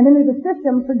 And then there's a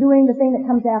system for doing the thing that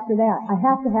comes after that. I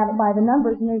have to have it by the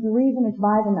numbers, and there's a reason it's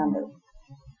by the numbers.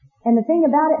 And the thing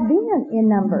about it being in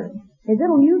numbers is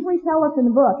it'll usually tell us in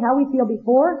the book how we feel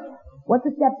before, what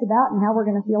the step's about and how we're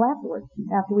going to feel afterwards,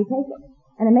 after we take it.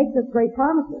 And it makes us great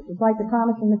promises. It's like the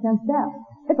promise in the 10th step.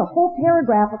 It's a whole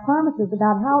paragraph of promises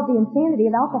about how the insanity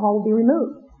of alcohol will be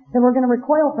removed. That we're going to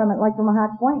recoil from it like from a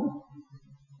hot flame.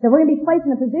 That we're going to be placed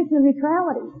in a position of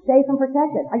neutrality, safe and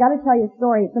protected. I got to tell you a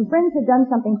story. Some friends had done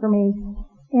something for me,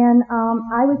 and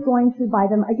I was going to buy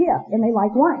them a gift, and they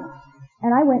like wine.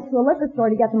 And I went to a liquor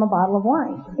store to get them a bottle of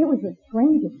wine. It was the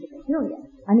strangest experience.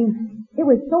 I mean, it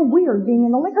was so weird being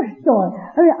in the liquor store.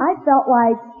 I mean, I felt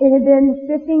like it had been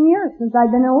 15 years since I'd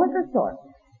been in a liquor store.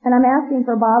 And I'm asking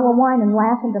for a bottle of wine and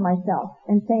laughing to myself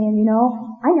and saying, you know,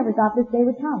 I never thought this day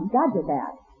would come. God did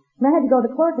that. And I had to go to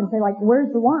the clerk and say, like,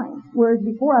 where's the wine? Whereas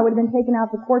before I would have been taking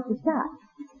out the quarts of scotch.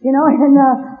 You know, and,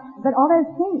 but all that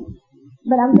has changed.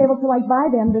 But I was able to, like, buy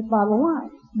them this bottle of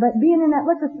wine. But being in that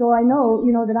liquor store, I know,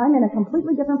 you know, that I'm in a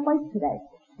completely different place today.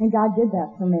 And God did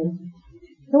that for me.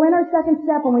 So in our second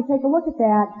step, when we take a look at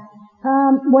that,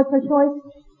 what's our choice?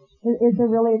 Is there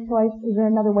really a choice? Is there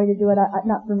another way to do it?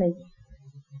 Not for me.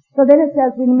 So then it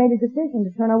says we made a decision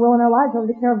to turn our will and our lives over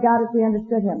to the care of God as we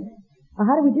understood Him. Well,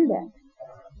 how do we do that?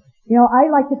 You know,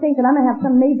 I like to think that I'm going to have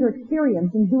some major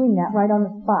experience in doing that right on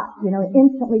the spot. You know,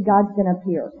 instantly God's going to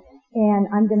appear.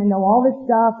 And I'm going to know all this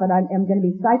stuff, and I'm going to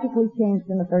be psychically changed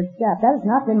in the third step. That has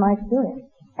not been my experience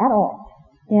at all.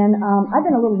 And I've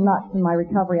been a little nuts in my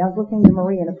recovery. I was listening to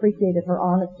Marie and appreciated her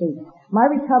honesty. My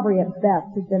recovery at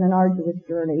best has been an arduous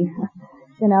journey,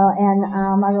 you know, and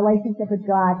my relationship with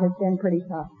God has been pretty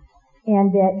tough.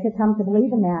 And to come to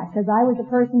believe in that, because I was a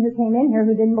person who came in here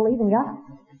who didn't believe in God.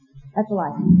 That's a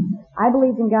lie. I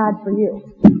believed in God for you.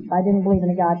 I didn't believe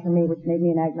in a God for me, which made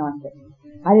me an agnostic.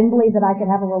 I didn't believe that I could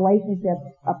have a relationship,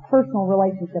 a personal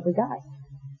relationship with God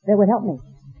that would help me.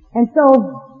 And so,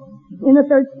 in the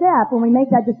third step, when we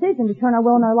make that decision to turn our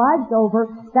will and our lives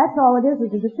over, that's all it is a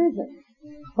decision.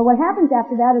 But what happens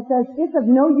after that, it says, it's of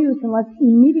no use unless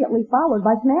immediately followed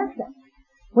by some action,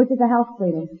 which is a house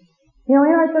cleaning. You know,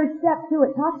 in our third step, too,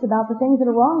 it talks about the things that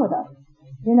are wrong with us.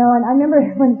 You know, and I remember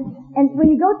when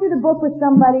you go through the book with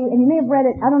somebody, and you may have read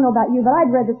it, I don't know about you, but I'd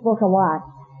read this book a lot.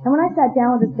 And when I sat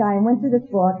down with this guy and went through this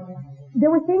book,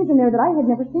 there were things in there that I had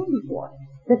never seen before,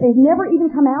 that they'd never even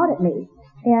come out at me.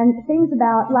 And things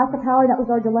about lack of power, that was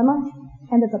our dilemma.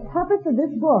 And that the purpose of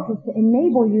this book is to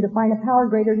enable you to find a power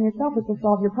greater than yourself which will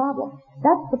solve your problem.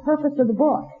 That's the purpose of the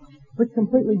book, which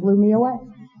completely blew me away.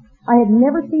 I had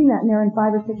never seen that in there in 5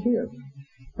 or 6 years.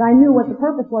 So I knew what the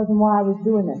purpose was and why I was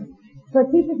doing this. So it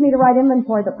teaches me to write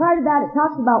inventory. But prior to that, it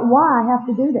talks about why I have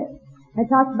to do this. It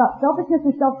talks about selfishness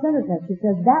and self-centeredness. It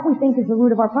says that we think is the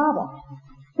root of our problem.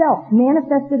 Self,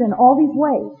 manifested in all these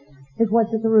ways, is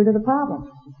what's at the root of the problem.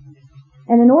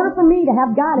 And in order for me to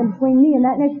have God in between me and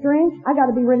that next strange, I got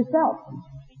to be rid of self.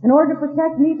 In order to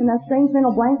protect me from that strange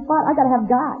mental blank spot, I got to have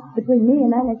God between me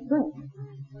and that next strange.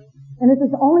 And this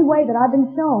is the only way that I've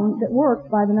been shown that works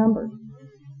by the numbers.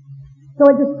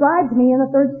 So it describes me in the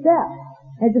third step.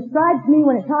 It describes me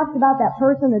when it talks about that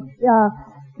person that's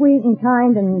sweet and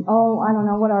kind and, I don't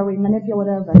know, what are we,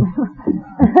 manipulative and,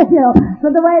 you know,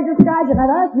 but the way it describes it, now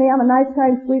that's me, I'm a nice,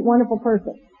 kind, sweet, wonderful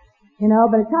person. You know,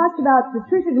 but it talks about, the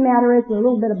truth of the matter is, we're a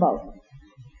little bit of both.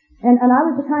 And I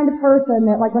was the kind of person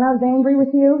that, like, when I was angry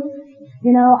with you, you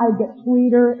know, I would get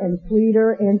sweeter and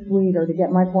sweeter and sweeter to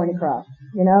get my point across.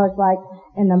 You know, it's like,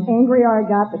 and the angrier I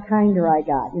got, the kinder I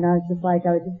got. You know, it's just like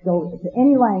I would just go to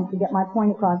any length to get my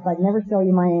point across, but I'd never show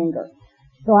you my anger.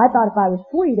 So I thought if I was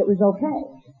sweet, it was okay.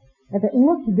 If it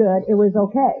looked good, it was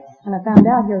okay. And I found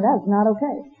out here that's not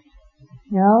okay.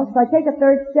 You know, so I take a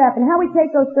third step. And how we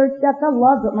take those third steps, I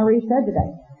love what Marie said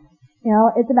today. You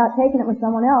know, it's about taking it with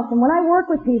someone else. And when I work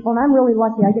with people, and I'm really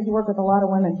lucky, I get to work with a lot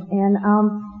of women, and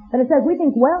but it says we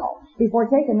think well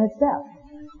before taking this step.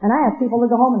 And I ask people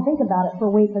to go home and think about it for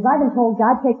a week, because I've been told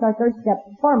God takes our third step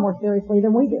far more seriously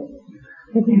than we do.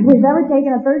 If we've ever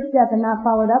taken a third step and not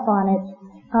followed up on it,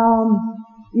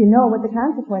 you know what the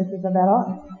consequences of that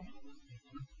are.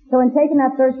 So in taking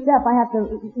that third step, I have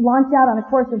to launch out on a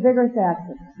course of vigorous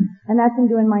action. And that's in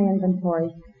doing my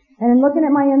inventory. And in looking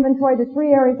at my inventory, the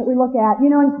 3 areas that we look at, you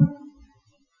know, and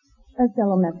that's a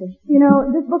little message. You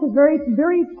know, this book is very,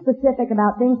 very specific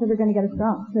about things that are going to get us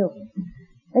strong, too.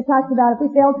 It talks about if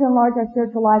we fail to enlarge our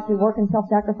spiritual life, we work in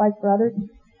self-sacrifice for others.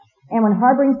 And when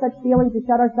harboring such feelings, we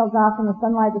shut ourselves off from the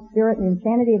sunlight of the spirit, and the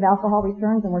insanity of alcohol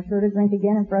returns, and we're sure to drink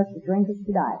again, and for us to drink is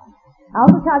to die. I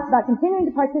also talked about continuing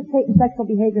to participate in sexual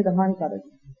behavior that harms others.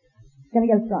 It's going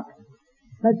to get us drunk.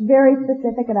 But it's very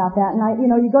specific about that. And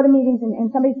you go to meetings and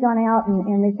somebody's gone out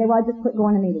and they say, well, I just quit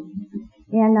going to meetings.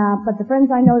 And, but the friends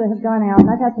I know that have gone out,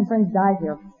 and I've had some friends die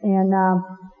here, and,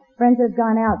 friends that have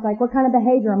gone out, it's like, what kind of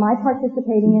behavior am I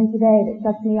participating in today that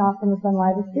shuts me off from the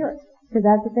sunlight of the Spirit? because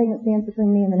that's the thing that stands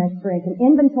between me and the next drink. And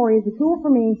inventory is a tool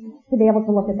for me to be able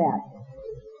to look at that.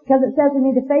 Because it says we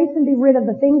need to face and be rid of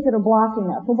the things that are blocking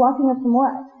us. Well, blocking us from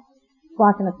what?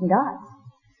 Blocking us from God.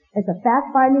 It's a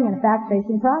fact-finding and a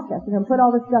fact-facing process. We're going to put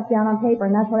all this stuff down on paper,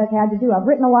 and that's what I've had to do. I've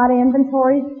written a lot of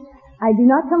inventories. I do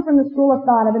not come from the school of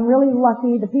thought. I've been really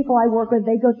lucky. The people I work with,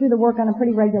 they go through the work on a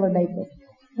pretty regular basis.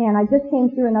 And I just came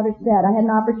through another set. I had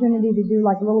an opportunity to do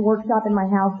like a little workshop in my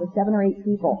house with 7 or 8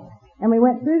 people. And we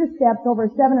went through the steps over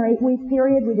a 7 or 8 week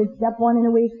period. We did step 1 in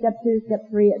a week, step 2,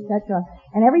 step 3, etc.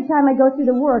 And every time I go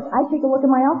through the work, I take a look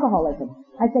at my alcoholism.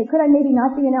 I say, could I maybe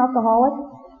not be an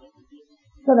alcoholic?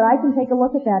 So that I can take a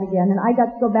look at that again. And I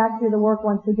got to go back through the work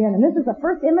once again. And this is the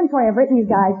first inventory I've written, you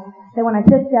guys, that when I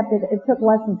fifth stepped it took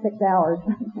less than 6 hours.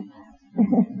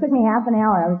 It took me half an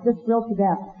hour. I was just thrilled to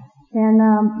death. And,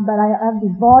 but I have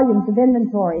these volumes of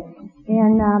inventory.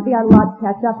 And, we got a lot to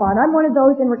catch up on. I'm one of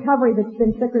those in recovery that's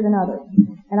been sicker than others.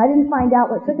 And I didn't find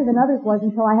out what sicker than others was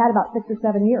until I had about 6 or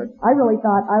 7 years. I really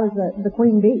thought I was the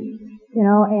queen bee. You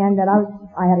know, and that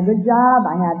I had a good job,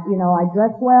 I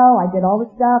dressed well, I did all the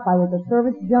stuff, I was a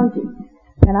service junkie.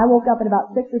 And I woke up at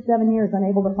about 6 or 7 years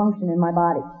unable to function in my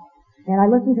body. And I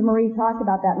listened to Marie talk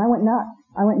about that, and I went nuts.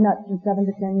 I went nuts in 7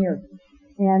 to 10 years.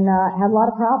 And, had a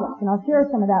lot of problems. And I'll share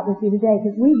some of that with you today,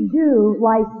 because we do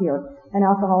life here in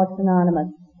Alcoholics Anonymous.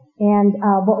 And,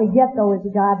 what we get though is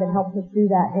a God that helps us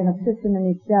do that and a system in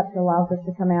these steps that allows us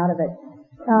to come out of it.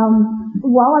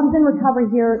 While I was in recovery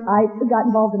here, I got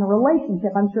involved in a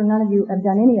relationship. I'm sure none of you have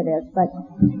done any of this, but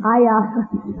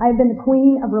I've been the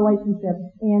queen of relationships,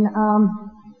 and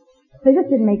they just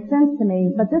didn't make sense to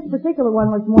me. But this particular one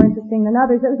was more interesting than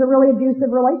others. It was a really abusive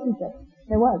relationship.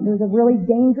 It was a really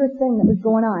dangerous thing that was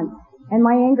going on, and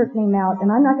my anger came out.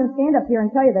 And I'm not going to stand up here and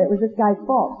tell you that it was this guy's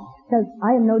fault, because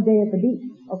I am no day at the beach.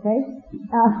 Okay,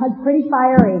 I'm pretty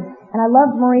fiery. And I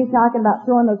loved Marie talking about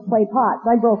throwing those clay pots.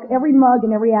 I broke every mug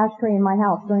and every ashtray in my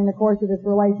house during the course of this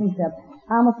relationship.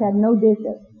 I almost had no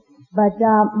dishes. But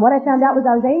what I found out was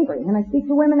I was angry. And I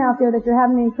speak to women out there that you're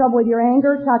having any trouble with your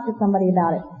anger, talk to somebody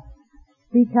about it.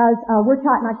 Because we're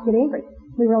taught not to get angry.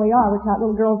 We really are. We're taught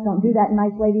little girls don't do that and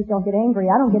nice ladies don't get angry.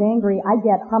 I don't get angry. I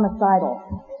get homicidal.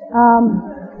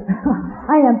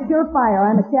 I am pure fire.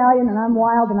 I'm Italian and I'm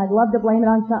wild and I'd love to blame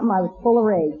it on something. I was full of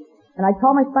rage. And I'd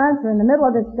call my sponsor in the middle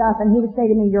of this stuff, and he would say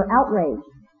to me, "You're outraged."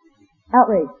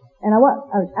 Outraged. And I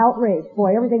was outraged.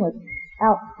 Boy, everything was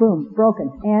out, boom,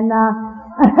 broken. And,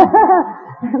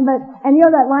 and you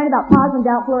know that line about pause when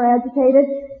doubtful or agitated?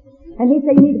 And he'd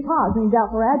say, you need to pause when you're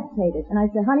doubtful or agitated. And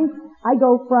I said, honey, I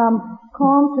go from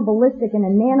calm to ballistic in a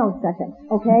nanosecond,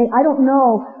 okay? I don't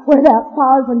know where that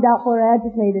pause when doubtful or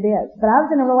agitated is. But I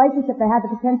was in a relationship that had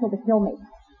the potential to kill me.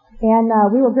 And,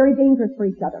 we were very dangerous for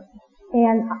each other.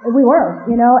 And we were,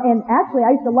 you know, and actually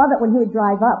I used to love it when he would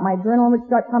drive up. My adrenaline would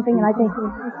start pumping and I think,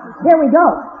 here we go.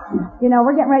 You know,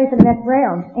 we're getting ready for the next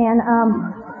round. And,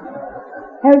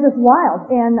 it was just wild.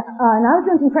 And I was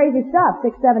doing some crazy stuff,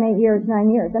 6, 7, 8 years,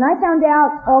 9 years. And I found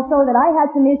out also that I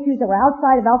had some issues that were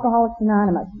outside of Alcoholics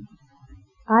Anonymous.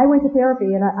 I went to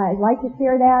therapy and I'd like to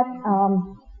share that.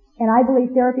 And I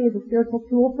believe therapy is a spiritual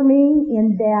tool for me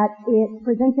in that it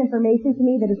presents information to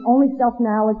me that is only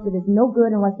self-knowledge that is no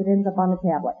good unless it ends up on the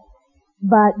tablet.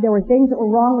 But there were things that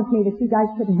were wrong with me that you guys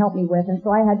couldn't help me with, and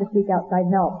so I had to seek outside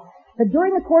help. But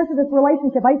during the course of this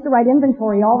relationship, I used to write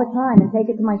inventory all the time and take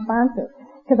it to my sponsor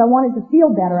because I wanted to feel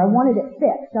better. I wanted it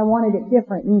fixed. I wanted it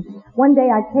different. And one day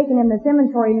I'd taken him this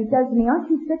inventory and he says to me,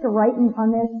 aren't you sick of writing on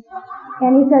this?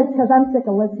 And he says, because I'm sick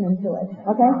of listening to it.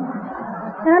 Okay?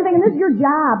 And I'm thinking, this is your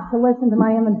job to listen to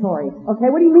my inventory. Okay,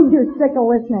 what do you mean you're sick of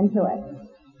listening to it?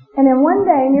 And then one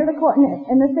day, near the court,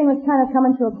 and this thing was kind of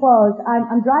coming to a close,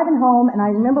 I'm driving home, and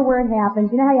I remember where it happened.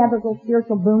 You know how you have those little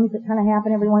spiritual booms that kind of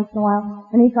happen every once in a while?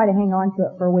 And you try to hang on to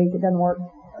it for a week. It doesn't work.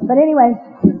 But anyway,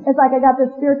 it's like I got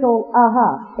this spiritual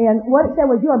aha. And what it said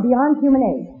was, you are beyond human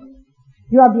age.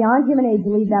 You are beyond human age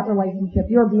to leave that relationship.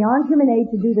 You are beyond human age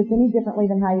to do this any differently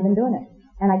than how you've been doing it.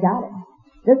 And I got it.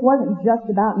 This wasn't just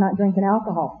about not drinking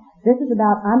alcohol. This is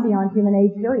about I'm beyond human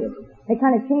age, period. It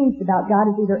kind of changed about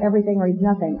God is either everything or He's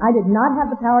nothing. I did not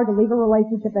have the power to leave a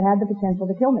relationship that had the potential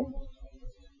to kill me.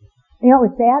 You know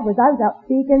what was sad was I was out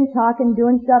speaking, talking,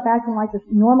 doing stuff, acting like this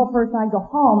normal person. I'd go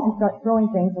home and start throwing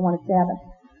things and want to stab it.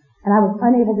 And I was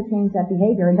unable to change that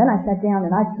behavior. And then I sat down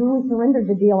and I truly surrendered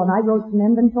the deal and I wrote some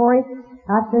inventory.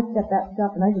 I fixed up that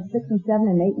stuff and I did 6 and 7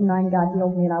 and 8 and 9. God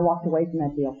healed me and I walked away from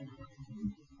that deal.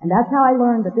 And that's how I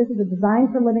learned that this is a design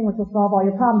for living which will solve all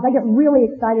your problems. I get really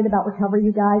excited about recovery,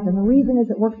 you guys, and the reason is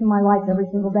it works in my life every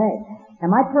single day. Am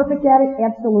I perfect at it?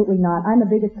 Absolutely not. I'm the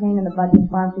biggest pain in the butt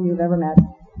sponsor you've ever met.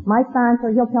 My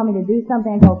sponsor, he'll tell me to do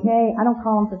something. I go, okay. I don't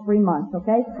call him for 3 months,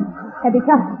 okay? And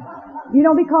because you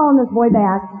don't be calling this boy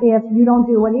back if you don't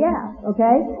do what he asks,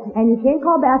 okay? And you can't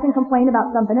call back and complain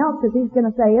about something else because he's going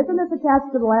to say, isn't this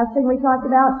attached to the last thing we talked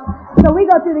about? So we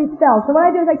go through these spells. So what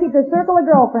I do is I keep this circle of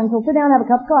girlfriends who'll sit down and have a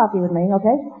cup of coffee with me,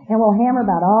 okay? And we'll hammer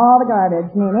about all the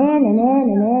garbage. You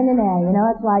know,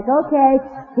 it's like, okay,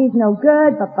 he's no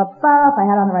good, if I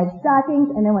had on the right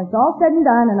stockings. And then when it's all said and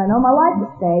done and I know my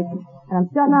life's at stake, and I'm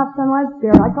shutting off Sunlight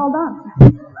Spirit, I call Don.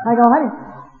 I go, honey.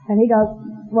 And he goes,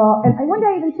 well, and one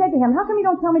day I even said to him, how come you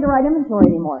don't tell me to write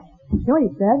inventory anymore? You know what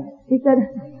he said? He said,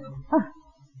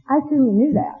 I assume you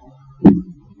knew that.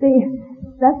 See,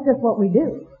 that's just what we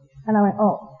do. And I went,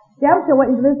 oh. See, I was still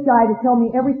waiting for this guy to tell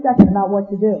me every second about what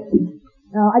to do.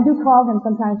 Now, I do call him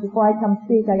sometimes before I come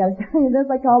speak. I gotta tell you this,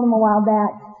 I called him a while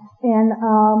back. And,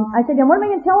 I said to him, what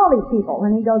am I gonna tell all these people?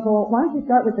 And he goes, well, why don't you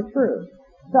start with the truth?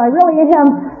 So I really am,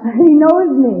 he knows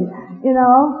me, you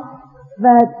know.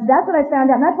 But that's what I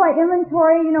found out. And that's why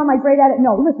inventory, you know, my great at it.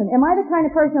 No, listen, am I the kind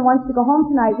of person that wants to go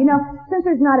home tonight? You know, since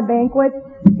there's not a banquet,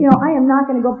 you know, I am not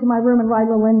going to go up to my room and write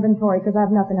a little inventory because I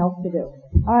have nothing else to do.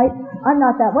 Alright? I'm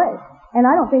not that way. And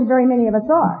I don't think very many of us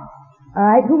are.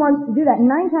 Alright? Who wants to do that? 9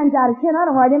 times out of 10, I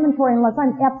don't write inventory unless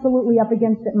I'm absolutely up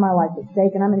against it in my life at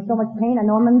stake and I'm in so much pain I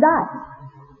know I'm going to die.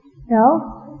 You know?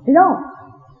 You don't.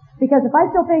 Because if I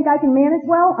still think I can manage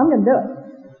well, I'm going to do it.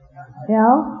 You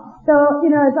know? So, you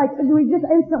know, it's like, we just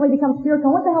instantly become spiritual.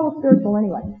 What the hell is spiritual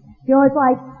anyway? You know, it's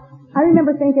like, I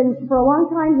remember thinking for a long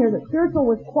time here that spiritual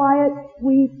was quiet,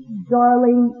 sweet,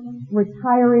 darling,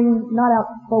 retiring, not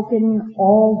outspoken,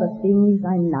 all the things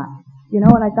I'm not. You know,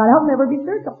 and I thought, I'll never be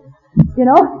spiritual. You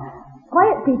know?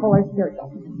 Quiet people are spiritual.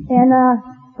 And,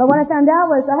 but what I found out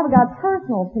was I have a God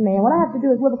personal to me, and what I have to do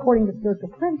is live according to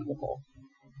spiritual principles.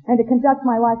 And to conduct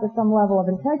my life with some level of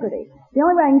integrity. The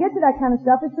only way I can get to that kind of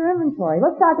stuff is through inventory.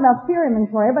 Let's talk about fear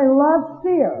inventory. Everybody loves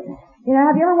fear. You know,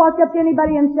 have you ever walked up to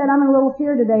anybody and said, I'm in a little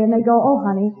fear today, and they go, oh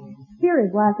honey, fear is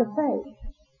lack of faith.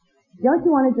 Don't you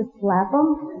want to just slap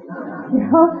them? You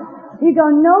know? You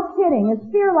go, no kidding. Is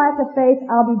fear lack of faith?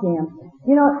 I'll be damned.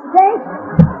 You know,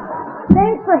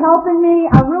 thanks for helping me.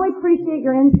 I really appreciate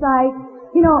your insight.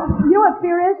 You know what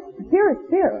fear is? Fear is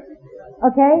fear.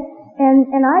 Okay?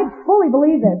 And I fully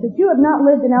believe this, that you have not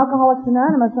lived in Alcoholics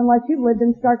Anonymous unless you've lived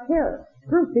in stark terror.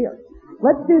 Screw fear.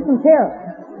 Let's do some terror.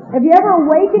 Have you ever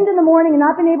awakened in the morning and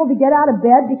not been able to get out of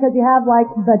bed because you have like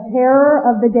the terror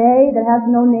of the day that has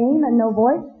no name and no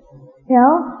voice? You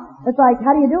know? It's like,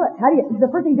 how do you do it? The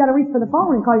first thing you gotta reach for the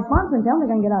phone and call your sponsor and tell them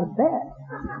they're gonna get out of bed.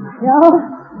 You know?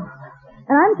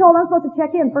 And I'm told I'm supposed to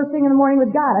check in first thing in the morning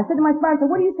with God. I said to my sponsor,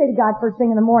 what do you say to God first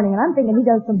thing in the morning? And I'm thinking he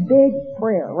does some big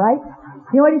prayer, right?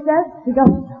 You know what he says? He goes,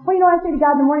 well, you know what I say to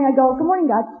God in the morning? I go, good morning,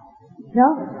 God. You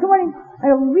know? Good morning. I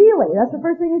go, really? That's the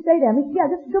first thing you say to him? He says, yeah,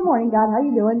 just good morning, God. How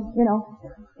you doing? You know?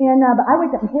 And, but I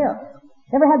wake up in terror.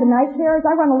 Ever had the night terrors?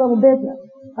 I run a little business.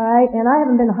 Alright? And I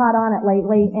haven't been hot on it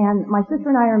lately. And my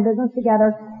sister and I are in business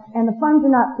together. And the funds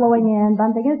are not flowing in. But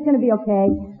I'm thinking it's going to be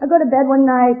okay. I go to bed one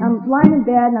night. I'm lying in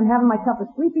bed and I'm having my cup of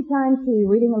sleepy time tea,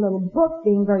 reading a little book,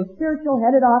 being very spiritual,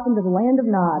 headed off into the land of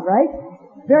Nod, right?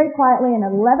 Very quietly, and at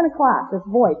 11 o'clock, this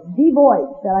voice, the voice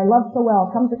that I love so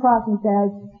well, comes across and says,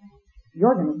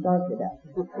 you're going to starve to death.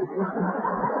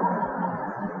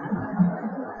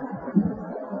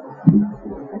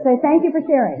 I say, thank you for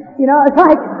sharing. You know, it's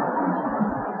like,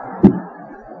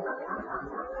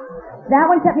 that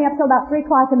one kept me up till about 3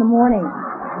 o'clock in the morning.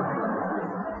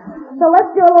 So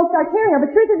let's do a little start here. But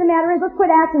truth of the matter is, let's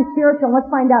quit acting spiritual and let's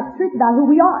find out the truth about who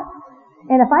we are.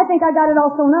 And if I think I got it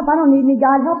all sewn up, I don't need any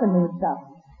God helping me with stuff.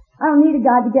 I don't need a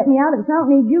God to get me out of this. I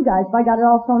don't need you guys if I got it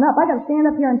all sewn up. I got to stand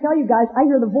up here and tell you guys, I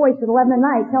hear the voice at 11 at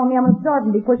night telling me I'm going to starve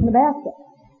and be pushing a basket.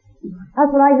 That's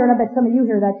what I hear, and I bet some of you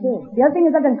hear that too. The other thing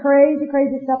is I've done crazy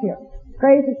stuff here.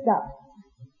 Crazy stuff.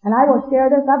 And I will share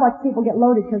this. I've watched people get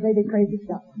loaded because they did crazy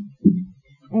stuff.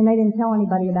 And they didn't tell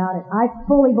anybody about it. I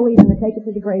fully believe in the take it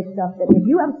to the grave stuff, that if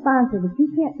you have a sponsor that you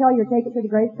can't tell your take it to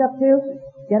the grave stuff to,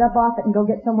 get up off it and go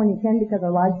get someone you can because our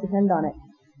lives depend on it.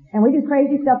 And we do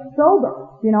crazy stuff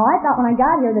sober. You know, I thought when I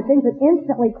got here that things would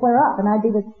instantly clear up and I'd be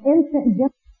this instant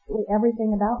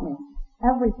everything about me.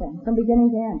 Everything. From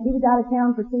beginning to end. He was out of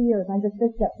town for 2 years and I just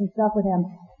fished up some stuff with him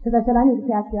because I said, I need to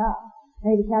catch you up.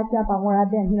 I need to catch up on where I've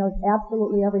been. He knows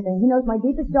absolutely everything. He knows my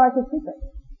deepest, darkest secrets.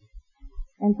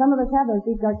 And some of us have those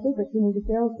deep, dark secrets we need to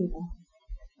share with people.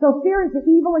 So fear is the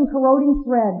evil and corroding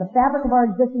thread. The fabric of our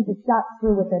existence is shot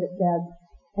through with it, it says.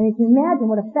 And you can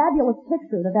imagine what a fabulous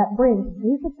picture that brings.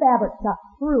 Here's the fabric shot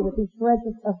through with these threads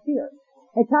of fear.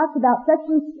 It talks about sets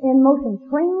in motion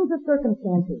trains of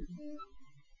circumstances.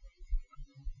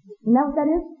 You know what that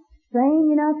is?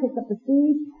 strain, picked up the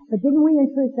speed, but didn't we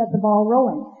in truth set the ball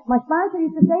rolling? My sponsor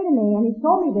used to say to me, and he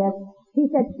told me this, he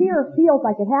said, fear feels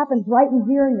like it happens right in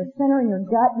here in your center, in your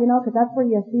gut, because that's where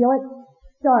you feel it.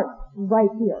 Starts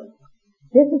right here.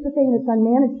 This is the thing that's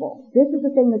unmanageable. This is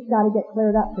the thing that's got to get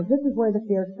cleared up, because this is where the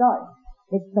fear starts.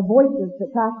 It's the voices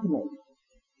that talk to me.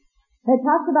 And it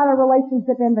talks about our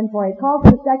relationship inventory. It calls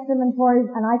it a sex inventory,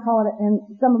 and I call it, and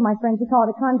some of my friends, we call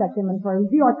it a conduct inventory.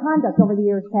 Review our conduct over the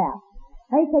years past.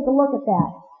 Now you take a look at that.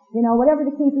 Whatever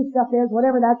the kinky stuff is,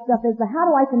 whatever that stuff is, but how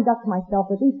do I conduct myself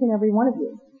with each and every one of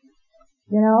you?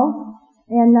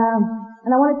 And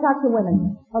I want to talk to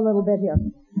women a little bit here.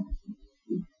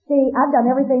 See, I've done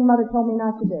everything Mother told me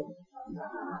not to do.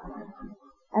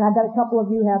 And I bet a couple of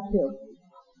you have too.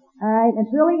 Alright, it's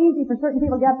really easy for certain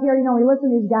people to get up here, we listen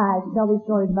to these guys tell these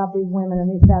stories about these women and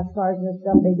these fast cars and this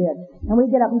stuff they did. And we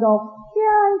get up and go,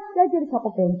 yeah, I did a couple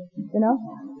things,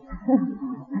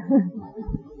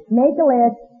 Make a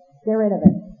list, get rid of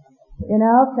it.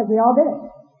 Because we all did it.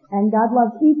 And God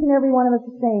loves each and every one of us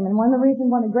the same. And one of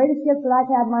the greatest gifts that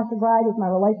I've had in my sobriety is my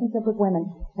relationship with women.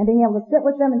 And being able to sit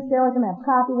with them and share with them and have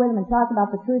coffee with them and talk about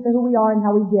the truth of who we are and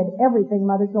how we did everything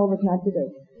Mother told us not to do.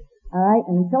 Alright,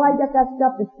 and until I get that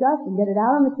stuff discussed and get it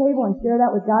out on the table and share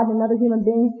that with God and another human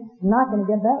being, I'm not going to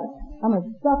get better. I'm going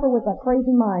to suffer with a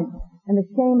crazy mind and the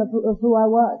shame of who I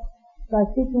was. So I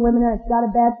speak to women and it's got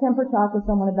a bad temper, talk with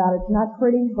someone about it. It's not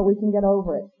pretty, but we can get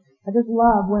over it. I just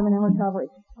love women in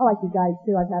recovery. I like you guys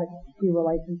too. I've had a few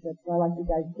relationships, so I like you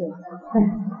guys too.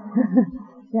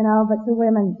 But to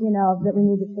women, that we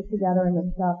need to stick together in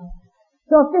this stuff.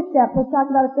 So a fifth step, let's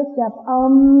talk about a fifth step.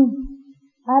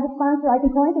 I have a sponsor I can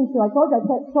tell anything to. I told you, I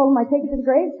told him I take it to the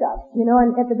grave stuff. And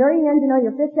at the very end,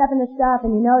 you're fifth step in this stuff,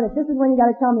 and you know that this is when you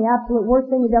gotta tell me the absolute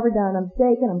worst thing you've ever done. I'm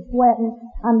shaking, I'm sweating,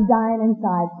 I'm dying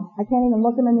inside. I can't even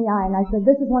look him in the eye. And I said,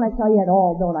 this is when I tell you it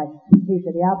all, don't I? He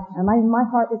said, yep. And my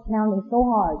heart was pounding so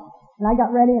hard. And I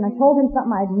got ready and I told him something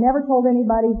I'd never told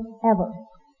anybody ever.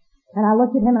 And I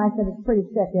looked at him and I said, it's pretty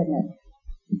sick, isn't it?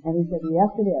 And he said, yes,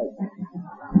 it is.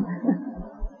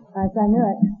 I said, I knew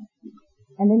it.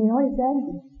 And then you know what he said?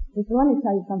 He said, let me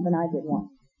tell you something I did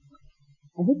once.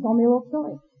 And he told me a little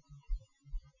story.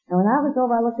 And when that was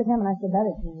over, I looked at him and I said, that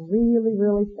is really,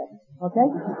 really sick. Okay?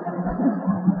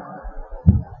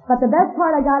 But the best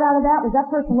part I got out of that was that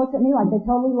person looked at me like they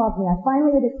totally loved me. I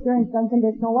finally had experienced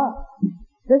unconditional love.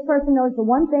 This person knows the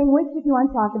one thing, which if you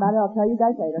want to talk about it, I'll tell you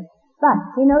guys later. But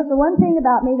he knows the one thing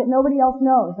about me that nobody else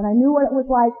knows. And I knew what it was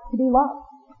like to be loved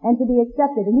and to be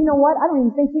accepted. And you know what? I don't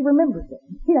even think he remembers it.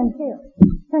 He doesn't care.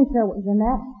 He doesn't care what was in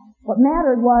that. What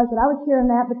mattered was that I was sharing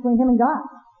that between him and God.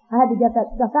 I had to get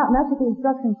that stuff out, and that's what the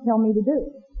instructions tell me to do.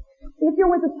 If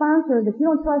you're with a sponsor that you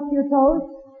don't trust your toes,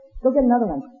 go get another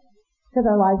one. Because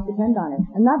our lives depend on it.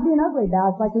 And not being ugly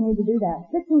about it, it's like we need to do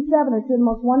that. 6 and 7 are two of the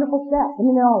most wonderful steps. I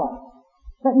mean, they all are.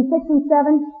 But in 6 and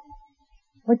 7,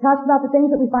 we talked about the things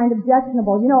that we find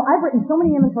objectionable. I've written so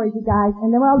many inventories, you guys,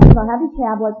 and then what I'll do is I'll have these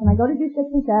tablets, and I go to do 6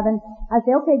 and 7. I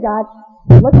say, okay, God,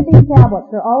 look at these tablets.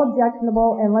 They're all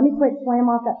objectionable, and let me quick slam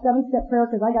off that 7-step prayer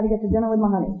because I got to get to dinner with my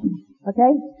honey.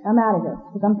 Okay? I'm out of here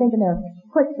because I'm thinking they're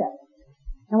quick steps.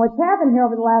 And what's happened here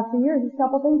over the last few years is a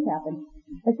couple things happened.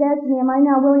 It says to me, am I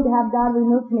now willing to have God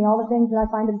remove from me all the things that I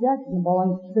find objectionable?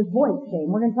 And this voice came.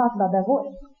 We're going to talk about that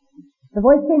voice. The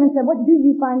voice came and said, what do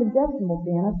you find objectionable,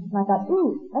 Janice? And I thought,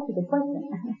 ooh, that's a good question.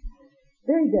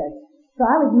 Very good. So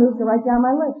I was moved to write down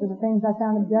my list of the things I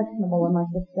found objectionable in my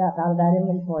 6th step out of that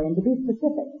inventory and to be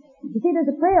specific. You see, there's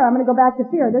a prayer. I'm going to go back to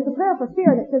fear. There's a prayer for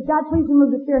fear that says, God, please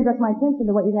remove the fear and direct my attention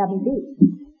to what you'd have me be.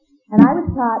 And I was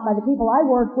taught by the people I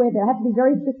work with that I have to be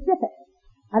very specific.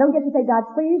 I don't get to say, God,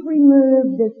 please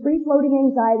remove this free-floating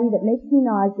anxiety that makes me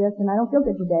nauseous and I don't feel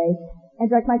good today and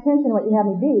direct my attention to what you have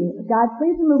me be. God,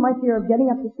 please remove my fear of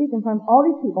getting up to speak in front of all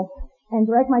these people and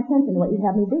direct my attention to what you'd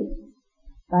have me be.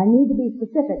 I need to be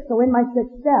specific. So in my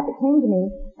 6th step, it came to me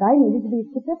that I needed to be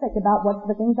specific about what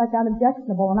the things I found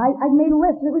objectionable. And I made a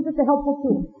list, and it was just a helpful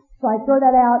tool. So I throw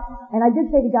that out, and I did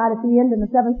say to God at the end in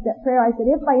the 7th-step prayer, I said,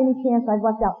 if by any chance I've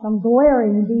left out some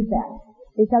glaring defect,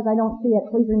 because I don't see it,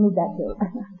 please remove that too.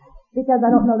 Because I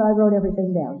don't know that I wrote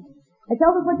everything down. It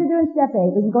tells us what to do in step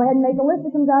 8. We can go ahead and make a list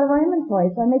that comes out of our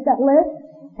inventory. So I make that list,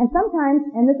 and sometimes,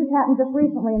 and this has happened just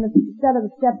recently in this set of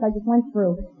the steps I just went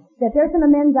through, that there's some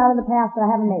amends out of the past that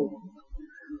I haven't made.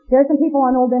 There's some people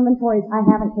on old inventories I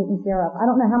haven't taken care of. I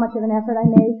don't know how much of an effort I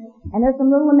made. And there's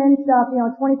some little amends stuff,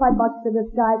 $25 to this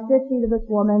guy, 50 to this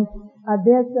woman,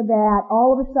 this or that.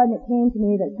 All of a sudden it came to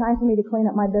me that it's time for me to clean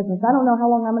up my business. I don't know how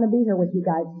long I'm going to be here with you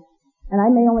guys. And I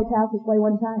may only pass this way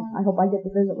one time. I hope I get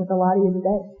to visit with a lot of you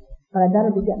today. but I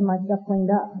better be getting my stuff cleaned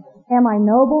up. Am I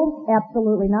noble?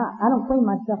 Absolutely not. I don't clean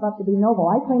my stuff up to be noble.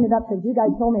 I clean it up because you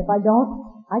guys told me if I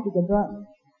don't, I could get drunk.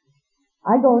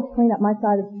 I go clean up my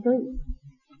side of the street.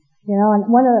 You know, and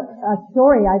one of a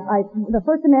story, the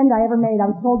first amend I ever made,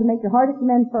 I was told to make your hardest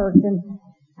amend first, and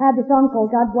I had this uncle,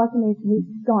 God bless him, he's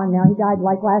gone now. He died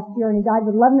like last year, and he died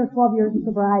with 11 or 12 years of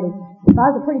sobriety. So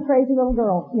I was a pretty crazy little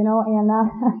girl, you know, and I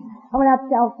went out to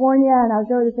California, and I was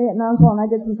there to stay at an uncle, and I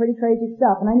did some pretty crazy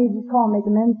stuff, and I needed to call and make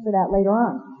amends for that later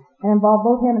on, and involve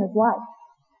both him and his wife.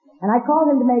 And I called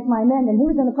him to make my amend, and he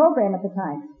was in the program at the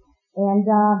time. And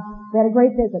we had a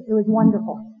great visit. It was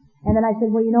wonderful. And then I said,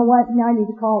 well, you know what? Now I need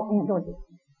to call Aunt Dorothy.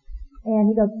 And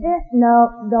he goes,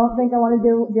 no, don't think I want to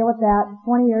deal with that.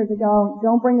 20 years ago.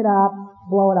 Don't bring it up.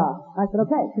 Blow it off. I said,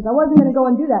 okay, because I wasn't going to go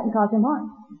and do that and cause him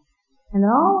harm. And then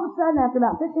all of a sudden, after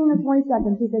about 15 or 20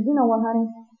 seconds, he said, you know what, honey?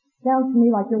 Sounds to me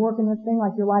like you're working this thing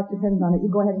like your life depends on it. You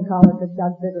go ahead and call her because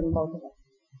God's bigger than both of us.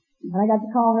 And I got to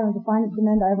call her, and it was the finest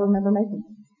amend I ever remember making.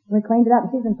 And we cleaned it up, and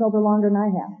she's been sober longer than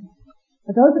I have.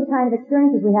 But those are the kind of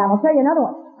experiences we have. I'll tell you another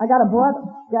one. I got a brother.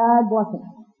 God bless him.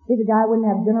 He's a guy I wouldn't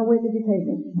have dinner with if you paid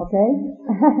me. Okay?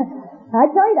 I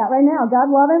tell you that right now.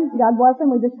 God love him. God bless him.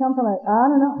 We just come from I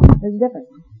don't know. There's a difference.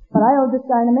 But I owed this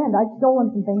guy an amend. I'd stolen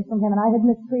some things from him, and I had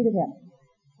mistreated him.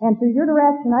 And through your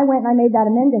direction, I went and I made that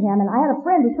amend to him. And I had a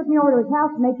friend who took me over to his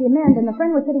house to make the amend, and the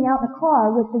friend was sitting out in the car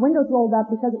with the windows rolled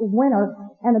up because it was winter,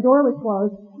 and the door was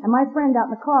closed. And my friend out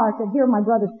in the car could hear my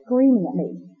brother screaming at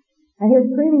me. And he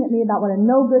was screaming at me about what a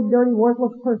no-good, dirty,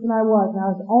 worthless person I was, and I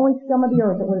was the only scum of the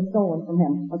earth that would have stolen from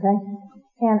him, okay?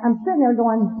 And I'm sitting there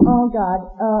going, oh, God,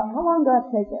 how long do I have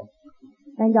to take this?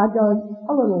 And God goes,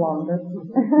 a little longer.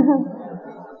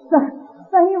 So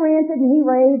he ranted and he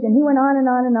raved and he went on and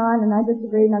on and on, and I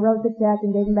disagreed, and I wrote the check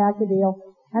and gave him back the deal.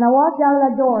 And I walked out of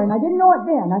that door, and I didn't know it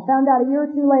then. I found out a year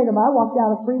or two later, but I walked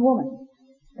out a free woman.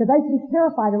 Because I used to be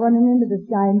terrified of running into this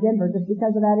guy in Denver just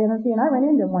because of that energy, and I ran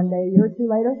into him one day a year or two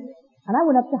later. And I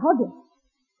went up to hug him.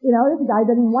 You know, this guy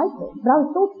doesn't like me. But I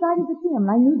was so excited to see him,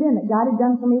 and I knew then that God had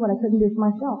done for me what I couldn't do for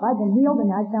myself. I'd been healed, and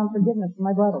I'd found forgiveness for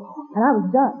my brother. And I was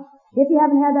done. If you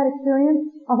haven't had that experience,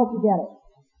 I hope you get it.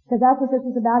 Because that's what this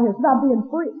is about here. It's about being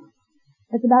free.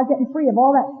 It's about getting free of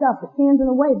all that stuff that stands in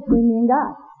the way between me and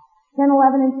God. 10,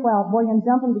 11, and 12. Boy, I'm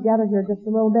jumping together here just a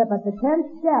little bit, but the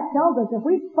 10th step tells us if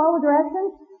we follow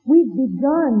directions, we've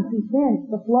begun to sense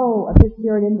the flow of His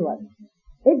Spirit into us.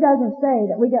 It doesn't say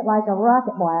that we get like a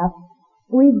rocket blast.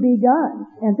 We've begun.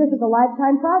 And this is a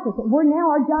lifetime process.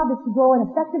 Our job is to grow in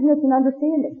effectiveness and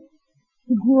understanding.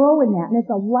 To grow in that. And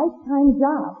it's a lifetime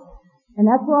job. And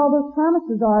that's where all those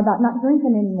promises are about not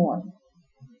drinking anymore.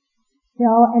 You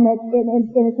know, and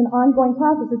it's an ongoing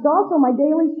process. It's also my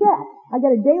daily check. I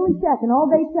get a daily check, an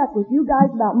all-day check with you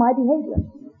guys about my behavior.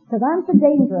 Because I'm so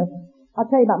dangerous. I'll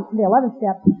tell you about the 11th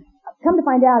step. Come to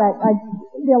find out,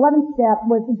 the 11th step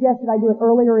was suggested I do it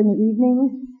earlier in the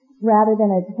evening rather than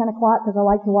at 10 o'clock because I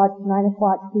like to watch 9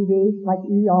 o'clock TV, like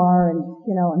ER and,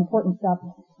 you know, important stuff.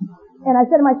 And I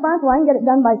said to my sponsor, well, I can get it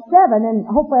done by 7 and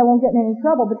hopefully I won't get in any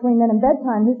trouble between then and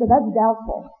bedtime. He said, that's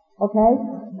doubtful. Okay?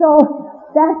 So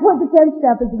that's what the 10th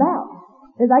step is about.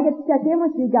 Is I get to check in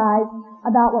with you guys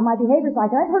about what my behavior's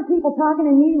like. And I've heard people talking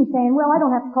in meetings saying, well, I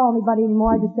don't have to call anybody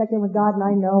anymore. I just check in with God and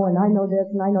I know this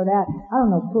and I know that. I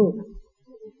don't know proof.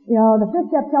 You know, the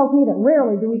 5th step tells me that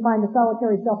rarely do we find the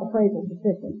solitary self-appraisal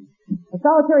sufficient. The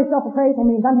solitary self-appraisal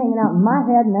means I'm hanging out in my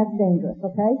head, and that's dangerous,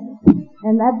 okay?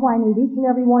 And that's why I need each and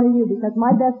every one of you, because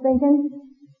my best thinking,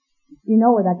 you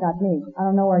know where that got me. I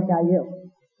don't know where it got you.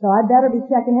 So I better be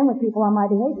checking in with people on my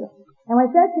behavior. And when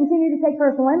it says continue to take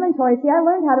personal inventory, see, I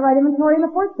learned how to write inventory in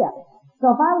the 4th step.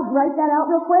 So if I write that out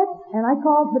real quick, and I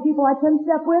call the people I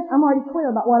 10-step with, I'm already clear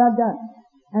about what I've done.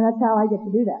 And that's how I get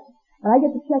to do that. But I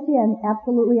get to check in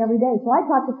absolutely every day. So I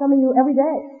talk to some of you every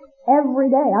day.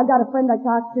 Every day. I've got a friend I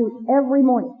talk to every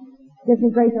morning. Gives me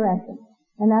great direction.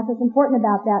 And that's what's important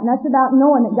about that. And that's about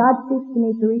knowing that God speaks to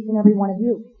me through each and every one of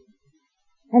you.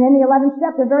 And in the 11th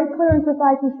step, they're very clear and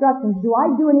precise instructions. Do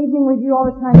I do an evening review all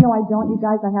the time? No, I don't. You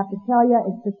guys, I have to tell you,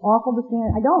 it's just awful to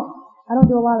stand. I don't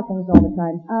do a lot of things all the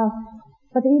time.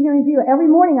 But the evening review, every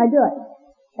morning I do it.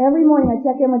 Every morning I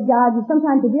check in with God, and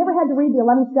sometimes, have you ever had to read the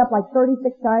 11th step like 36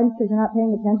 times because you're not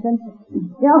paying attention?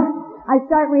 You know, I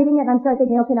start reading it and I start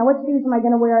thinking, okay, now what shoes am I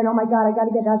going to wear? And oh my God, I got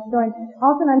to get that story.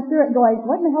 All of a sudden I'm through it going,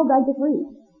 what in the hell did I just read?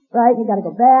 Right? You got to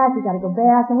go back.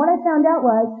 And what I found out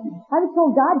was, I was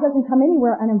told God doesn't come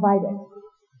anywhere uninvited.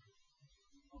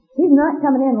 He's not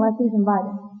coming in unless He's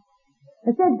invited.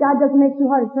 It says God doesn't make too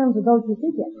hard of terms with those who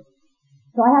seek Him.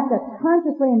 So I have to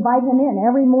consciously invite Him in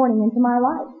every morning into my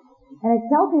life. And it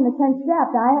tells me in the 10th step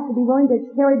that I have to be willing to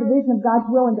carry the vision of God's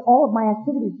will into all of my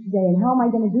activities today, and how am I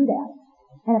going to do that?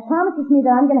 And it promises me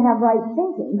that I'm going to have right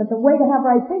thinking, but the way to have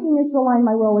right thinking is to align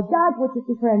my will with God's, which is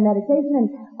through prayer and meditation,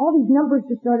 and all these numbers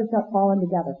just sort of start falling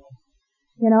together.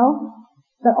 You know?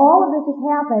 But all of this has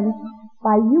happened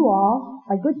by you all,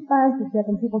 by good sponsorship,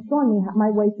 and people showing me my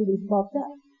way through these 12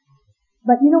 steps.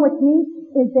 But you know what's neat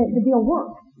is that the deal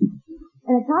works.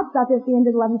 And it talks about this at the end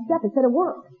of the 11th step. It said it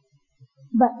works.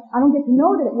 But I don't get to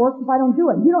know that it works if I don't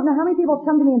do it. You don't know how many people have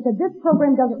come to me and said, this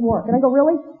program doesn't work. And I go,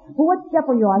 really? Well, what step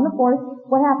were you on? The 4th.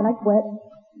 What happened? I quit.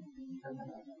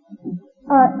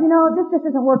 This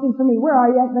isn't working for me. Where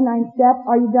are you? The 9th step.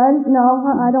 Are you done? No,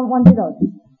 I don't want to do those.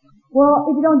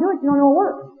 Well, if you don't do it, you don't know it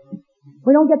works.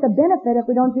 We don't get the benefit if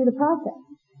we don't do the process.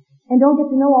 And don't get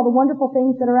to know all the wonderful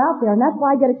things that are out there. And that's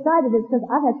why I get excited, is because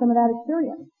I've had some of that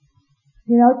experience.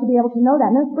 To be able to know that.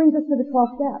 And this brings us to the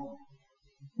 12th step.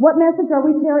 What message are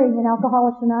we carrying in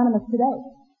Alcoholics Anonymous today?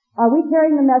 Are we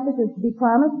carrying the message of the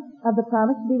promise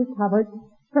to be recovered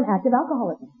from active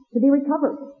alcoholism? To be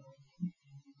recovered.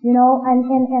 And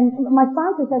my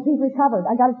sponsor says he's recovered.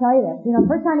 I gotta tell you this.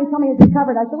 First time he told me he's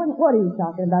recovered, I said, what are you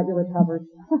talking about? You're recovered.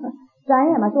 So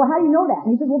I am. I said, well, how do you know that?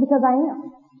 And he said, well, because I am.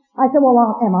 I said, well,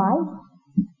 am I?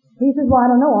 He says, well, I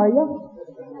don't know, are you?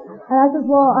 And I said,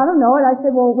 well, I don't know it. I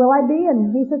said, well, will I be?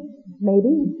 And he said,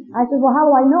 maybe. I said, well, how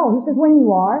do I know? He says, when you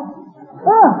are.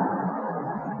 Ugh.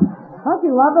 Don't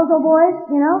you love those old boys,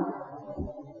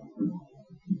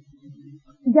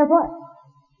 Guess what?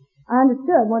 I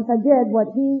understood once I did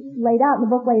what he laid out, and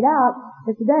the book laid out,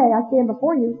 that today I stand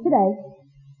before you, today,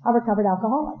 a recovered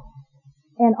alcoholic.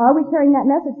 And are we carrying that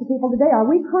message to people today? Are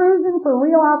we cruising for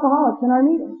real alcoholics in our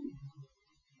meetings?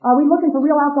 Are we looking for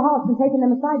real alcoholics and taking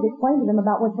them aside to explain to them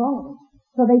about what's wrong with them,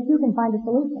 so they too can find a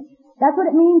solution? That's what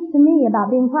it means to me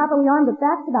about being properly armed with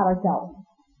facts about ourselves.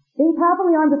 Being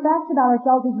properly armed with facts about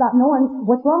ourselves is about knowing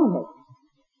what's wrong with me,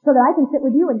 so that I can sit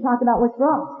with you and talk about what's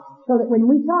wrong, so that when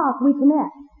we talk, we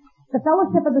connect. The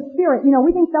fellowship of the Spirit,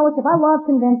 we think fellowship, I love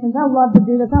conventions, I love to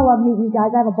do this, I love meeting you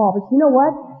guys, I have a ball, but you know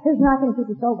what? This is not going to keep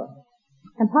us sober.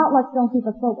 And potlucks don't keep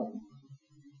us sober.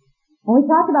 When we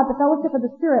talk about the fellowship of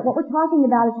the Spirit, what we're talking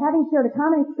about is having shared a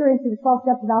common experience through the 12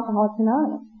 steps of Alcoholics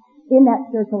Anonymous in that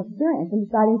spiritual experience and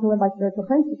deciding to live by spiritual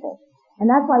principles. And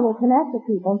that's why we'll connect with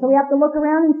people. And so we have to look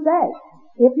around and say,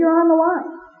 if you're on the line,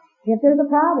 if there's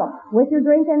a problem with your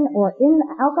drinking or in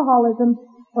alcoholism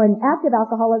or in active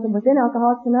alcoholism within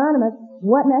Alcoholics Anonymous,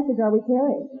 what message are we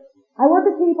carrying? I work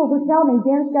with people who tell me,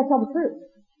 Janice, you gotta tell the truth.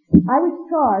 I was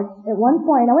charged at one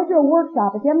point, I went through a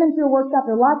workshop. If you haven't been through a workshop,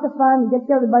 they're lots of fun. You get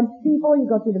together with a bunch of people,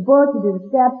 you go through the book, you do the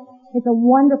steps. It's a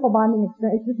wonderful bonding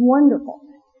experience. It's just wonderful.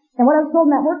 And what I was told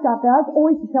in that workshop, that I was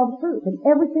always to tell the truth. In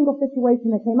every single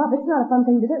situation that came up, it's not a fun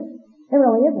thing to do. It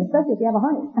really isn't, especially if you have a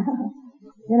honey.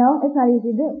 It's not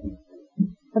easy to do.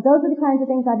 But those are the kinds of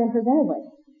things I've been presented with.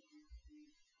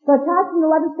 So it talks in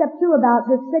 11 step 2 about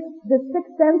the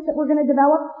sixth sense that we're going to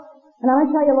develop. And I'm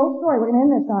going to tell you a little story. We're going to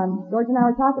end this on. George and I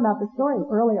were talking about this story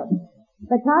earlier.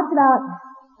 But it talks about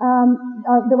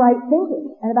the right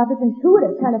thinking and about this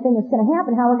intuitive kind of thing that's going to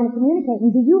happen, how we're going to communicate.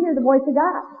 And do you hear the voice of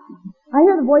God? I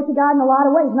hear the voice of God in a lot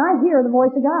of ways, and I hear the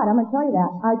voice of God. I'm going to tell you that.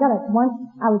 Once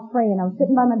I was praying. I was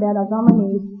sitting by my bed. I was on my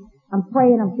knees. I'm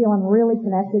praying. I'm feeling really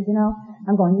connected,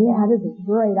 I'm going, yeah, this is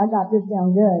great. I got this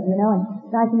down good, and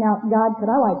I said, now, God, could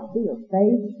I see your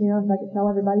face, so I could tell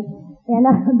everybody? And,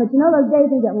 but those days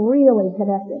you get really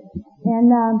connected. And,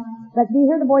 but do you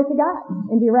hear the voice of God?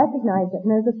 And do you recognize it?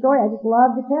 And there's a story I just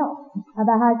love to tell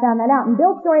about how I found that out. In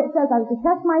Bill's story, it says, I was to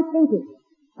test my thinking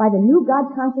by the new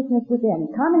God consciousness within.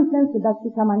 Common sense would thus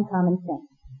become uncommon sense.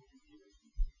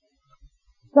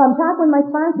 So I'm talking with my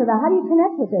sponsor about how do you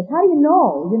connect with this? How do you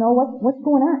know, what's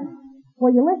going on? Well,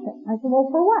 you listen. I said,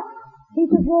 well, for what? He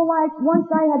says, well, once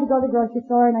I had to go to the grocery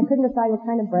store and I couldn't decide what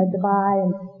kind of bread to buy,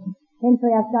 and so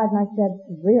he asked God, and I said,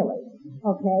 really?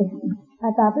 Okay. I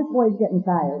thought, this boy's getting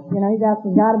tired. He's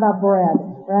asking God about bread,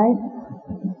 right?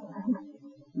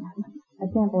 I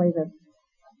can't believe it.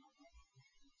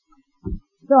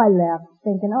 So I left,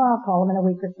 thinking, I'll call him in a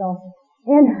week or so.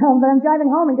 And, but I'm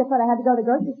driving home, and guess what? I had to go to the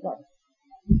grocery store.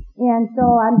 And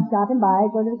so I'm stopping by,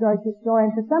 go to the grocery store, and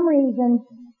for some reason,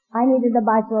 I needed to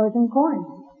buy frozen corn.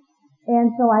 And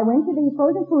so I went to the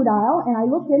frozen food aisle, and I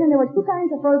looked in, and there were two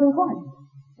kinds of frozen corn.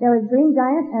 There was Green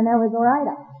Giant, and there was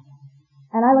Ore-Ida.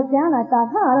 And I looked down, and I thought,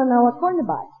 I don't know what corn to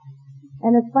buy.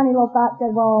 And this funny little thought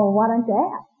said, well, why don't you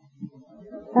ask?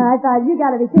 And I thought, you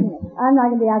gotta be kidding me. I'm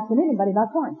not gonna be asking anybody about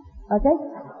corn. Okay?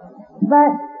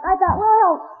 But I thought,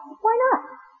 well, why not?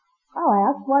 I'll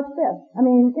ask, what's this?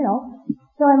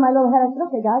 So in my little head, I said,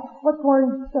 okay, guys, what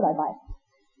corn should I buy?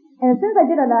 And as soon as I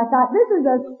did it, I thought, this is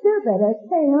a stupid.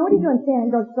 Hey, what are you doing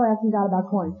standing in the store asking God about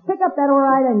corn? Pick up that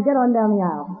Ore-Ida and get on down the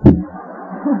aisle.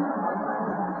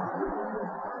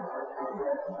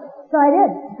 So I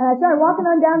did. And I started walking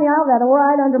on down the aisle, that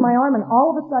Ore-Ida under my arm, and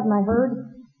all of a sudden I heard,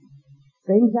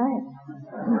 Green Giant.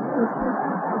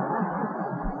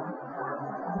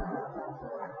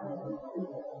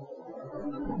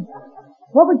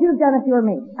 What would you have done if you were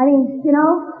me? I mean, you know,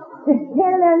 just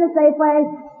standing there in the Safeway,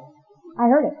 I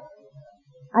heard it.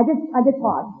 I just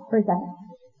paused for a second.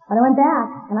 But I went back,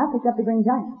 and I picked up the Green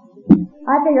Giant.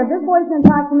 I figured, if this boy's going to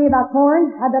talk to me about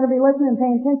corn, I better be listening and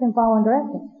paying attention, following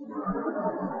directions.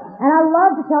 And I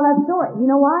love to tell that story. You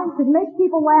know why? Because it makes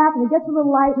people laugh, and it gets a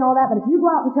little light and all that, but if you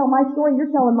go out and tell my story,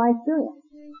 you're telling my experience.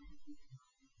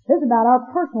 This is about our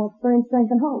personal experience,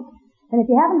 strength, and hope. And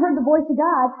if you haven't heard the voice of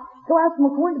God, go ask him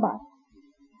a corn about it.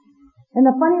 In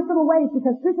the funniest little ways,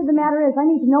 because the truth of the matter is, I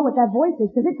need to know what that voice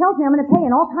is, because it tells me I'm going to pay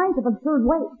in all kinds of absurd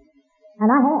ways. And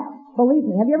I have. Believe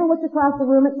me. Have you ever looked across the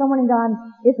room at someone and gone,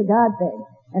 it's a God thing?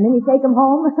 And then you take them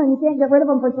home, and you can't get rid of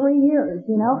them for 3 years,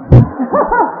 you know?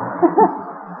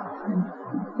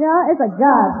 Yeah, it's a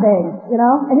God thing, you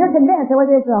know? And you're convinced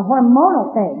that it's a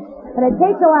hormonal thing. But it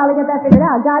takes a while to get that figured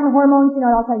out. God and hormones, you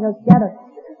know, it all kind of goes together.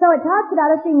 So it talks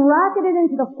about us being rocketed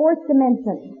into the fourth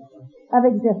dimension of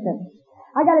existence.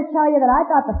 I gotta tell you that I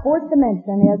thought the fourth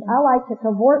dimension is I like to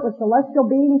cavort with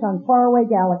celestial beings on faraway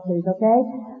galaxies, okay?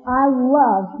 I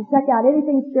love to check out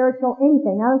anything spiritual,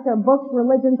 anything. I don't care books,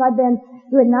 religions.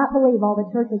 You would not believe all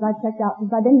the churches I've checked out since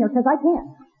I've been here, because I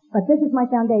can't. But this is my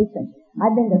foundation.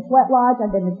 I've been to Sweat Lodge,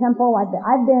 I've been to Temple,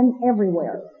 I've been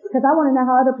everywhere. Because I want to know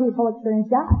how other people experience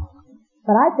God.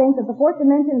 But I think that the fourth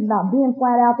dimension is about being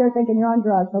flat out there thinking you're on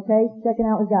drugs, okay? Checking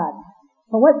out with God.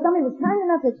 But what somebody was kind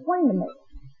enough to explain to me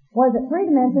was that 3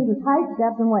 dimensions is height,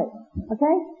 depth, and weight.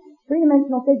 Okay?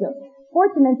 3-dimensional figure.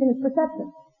 4th dimension is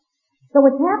perception. So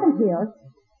what's happened here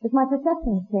is my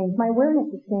perception has changed, my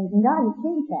awareness has changed, and God has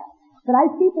changed that. That I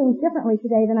see things differently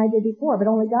today than I did before,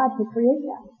 but only God could create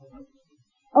that.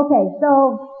 Okay, so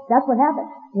that's what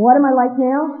happened. What am I like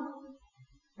now?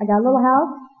 I got a little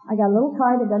house, I got a little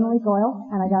car that doesn't leak oil,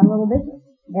 and I got a little business.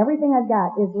 Everything I've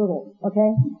got is little,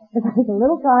 okay? It's like a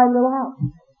little car, a little house.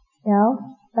 You know?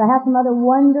 But I have some other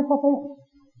wonderful things.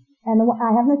 And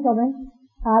I have no children.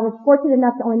 I was fortunate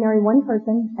enough to only marry one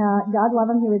person. God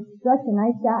love him. He was such a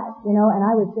nice guy, you know, and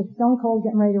I was just stone cold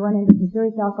getting ready to run into some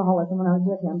serious alcoholism when I was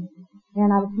with him.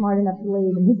 And I was smart enough to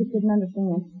leave, and he just didn't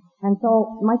understand. And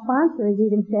so my sponsor has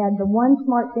even said, the one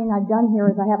smart thing I've done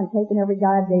here is I haven't taken every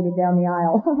guy I've dated down the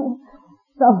aisle.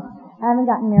 So I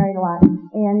haven't gotten married a lot.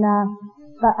 And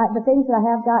but the things that I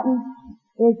have gotten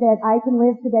is that I can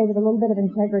live today with a little bit of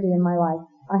integrity in my life.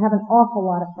 I have an awful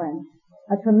lot of friends,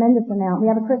 a tremendous amount.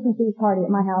 We have a Christmas Eve party at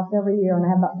my house every year, and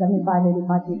I have about 75,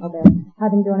 85 people there.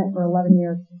 I've been doing it for 11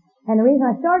 years. And the reason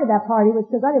I started that party was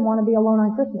because I didn't want to be alone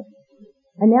on Christmas.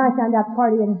 And now I found out the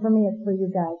party isn't for me, it's for you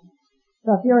guys.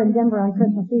 So if you're in Denver on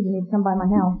Christmas Eve, you need to come by my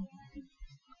house.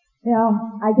 You know,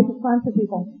 I get to sponsor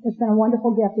people. It's been a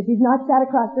wonderful gift. If you've not sat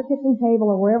across your kitchen table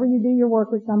or wherever you do your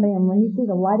work with somebody, and when you see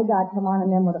the light of God come on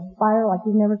in them with a fire like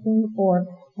you've never seen before,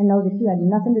 and know that you had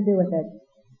nothing to do with it,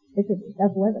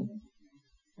 that's living.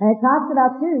 And it talks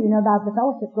about, too, you know, about the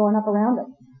fellowship growing up around us.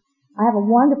 I have a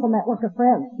wonderful network of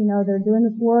friends, you know, that are doing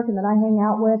this work and that I hang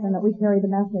out with and that we carry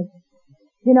the message.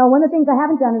 You know, one of the things I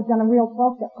haven't done is done a real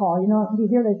 12-step call. You know, you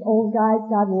hear these old guys,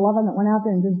 God love them, that went out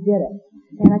there and just did it.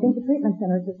 And I think the treatment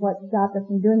centers is what stopped us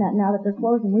from doing that. Now that they're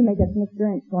closing, we may get some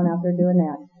experience going out there doing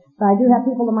that. But I do have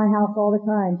people in my house all the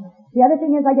time. The other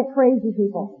thing is I get crazy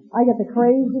people. I get the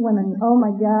crazy women. Oh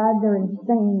my God, they're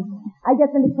insane. I get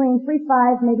them between 3,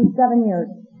 5, maybe 7 years.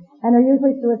 And they're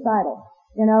usually suicidal.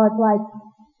 You know, it's like,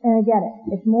 and I get it.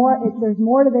 There's more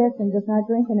to this than just not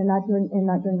drinking and not doing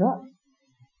drugs.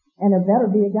 And there better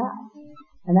be a God.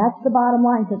 And that's the bottom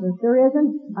line, because if there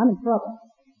isn't, I'm in trouble.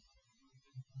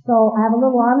 So I have a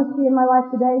little honesty in my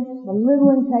life today, a little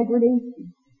integrity,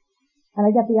 and I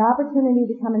get the opportunity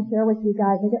to come and share with you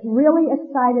guys. I get really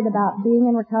excited about being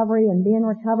in recovery and being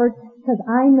recovered, because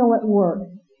I know it works.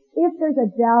 If there's a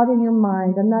doubt in your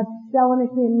mind, I'm not selling it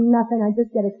to you, nothing. I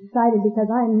just get excited because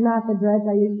I am not the dredge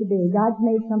I used to be. God's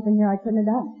made something here I couldn't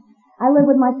have done. I live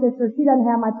with my sister. She doesn't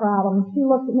have my problems. She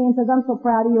looks at me and says, I'm so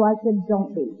proud of you. I said,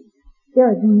 don't be. There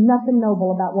is nothing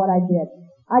noble about what I did.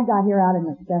 I got here out of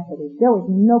necessity. There was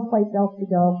no place else to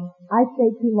go. I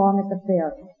stayed too long at the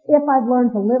fair. If I've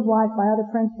learned to live life by other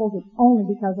principles, it's only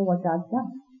because of what God's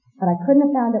done. But I couldn't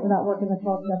have found it without working the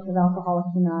 12 steps of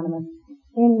Alcoholics Anonymous.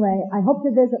 Anyway, I hope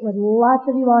to visit with lots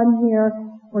of you on here.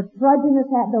 We're trudging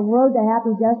the road to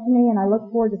happy destiny, and I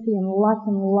look forward to seeing lots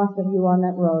and lots of you on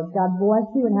that road. God bless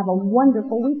you, and have a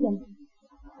wonderful weekend.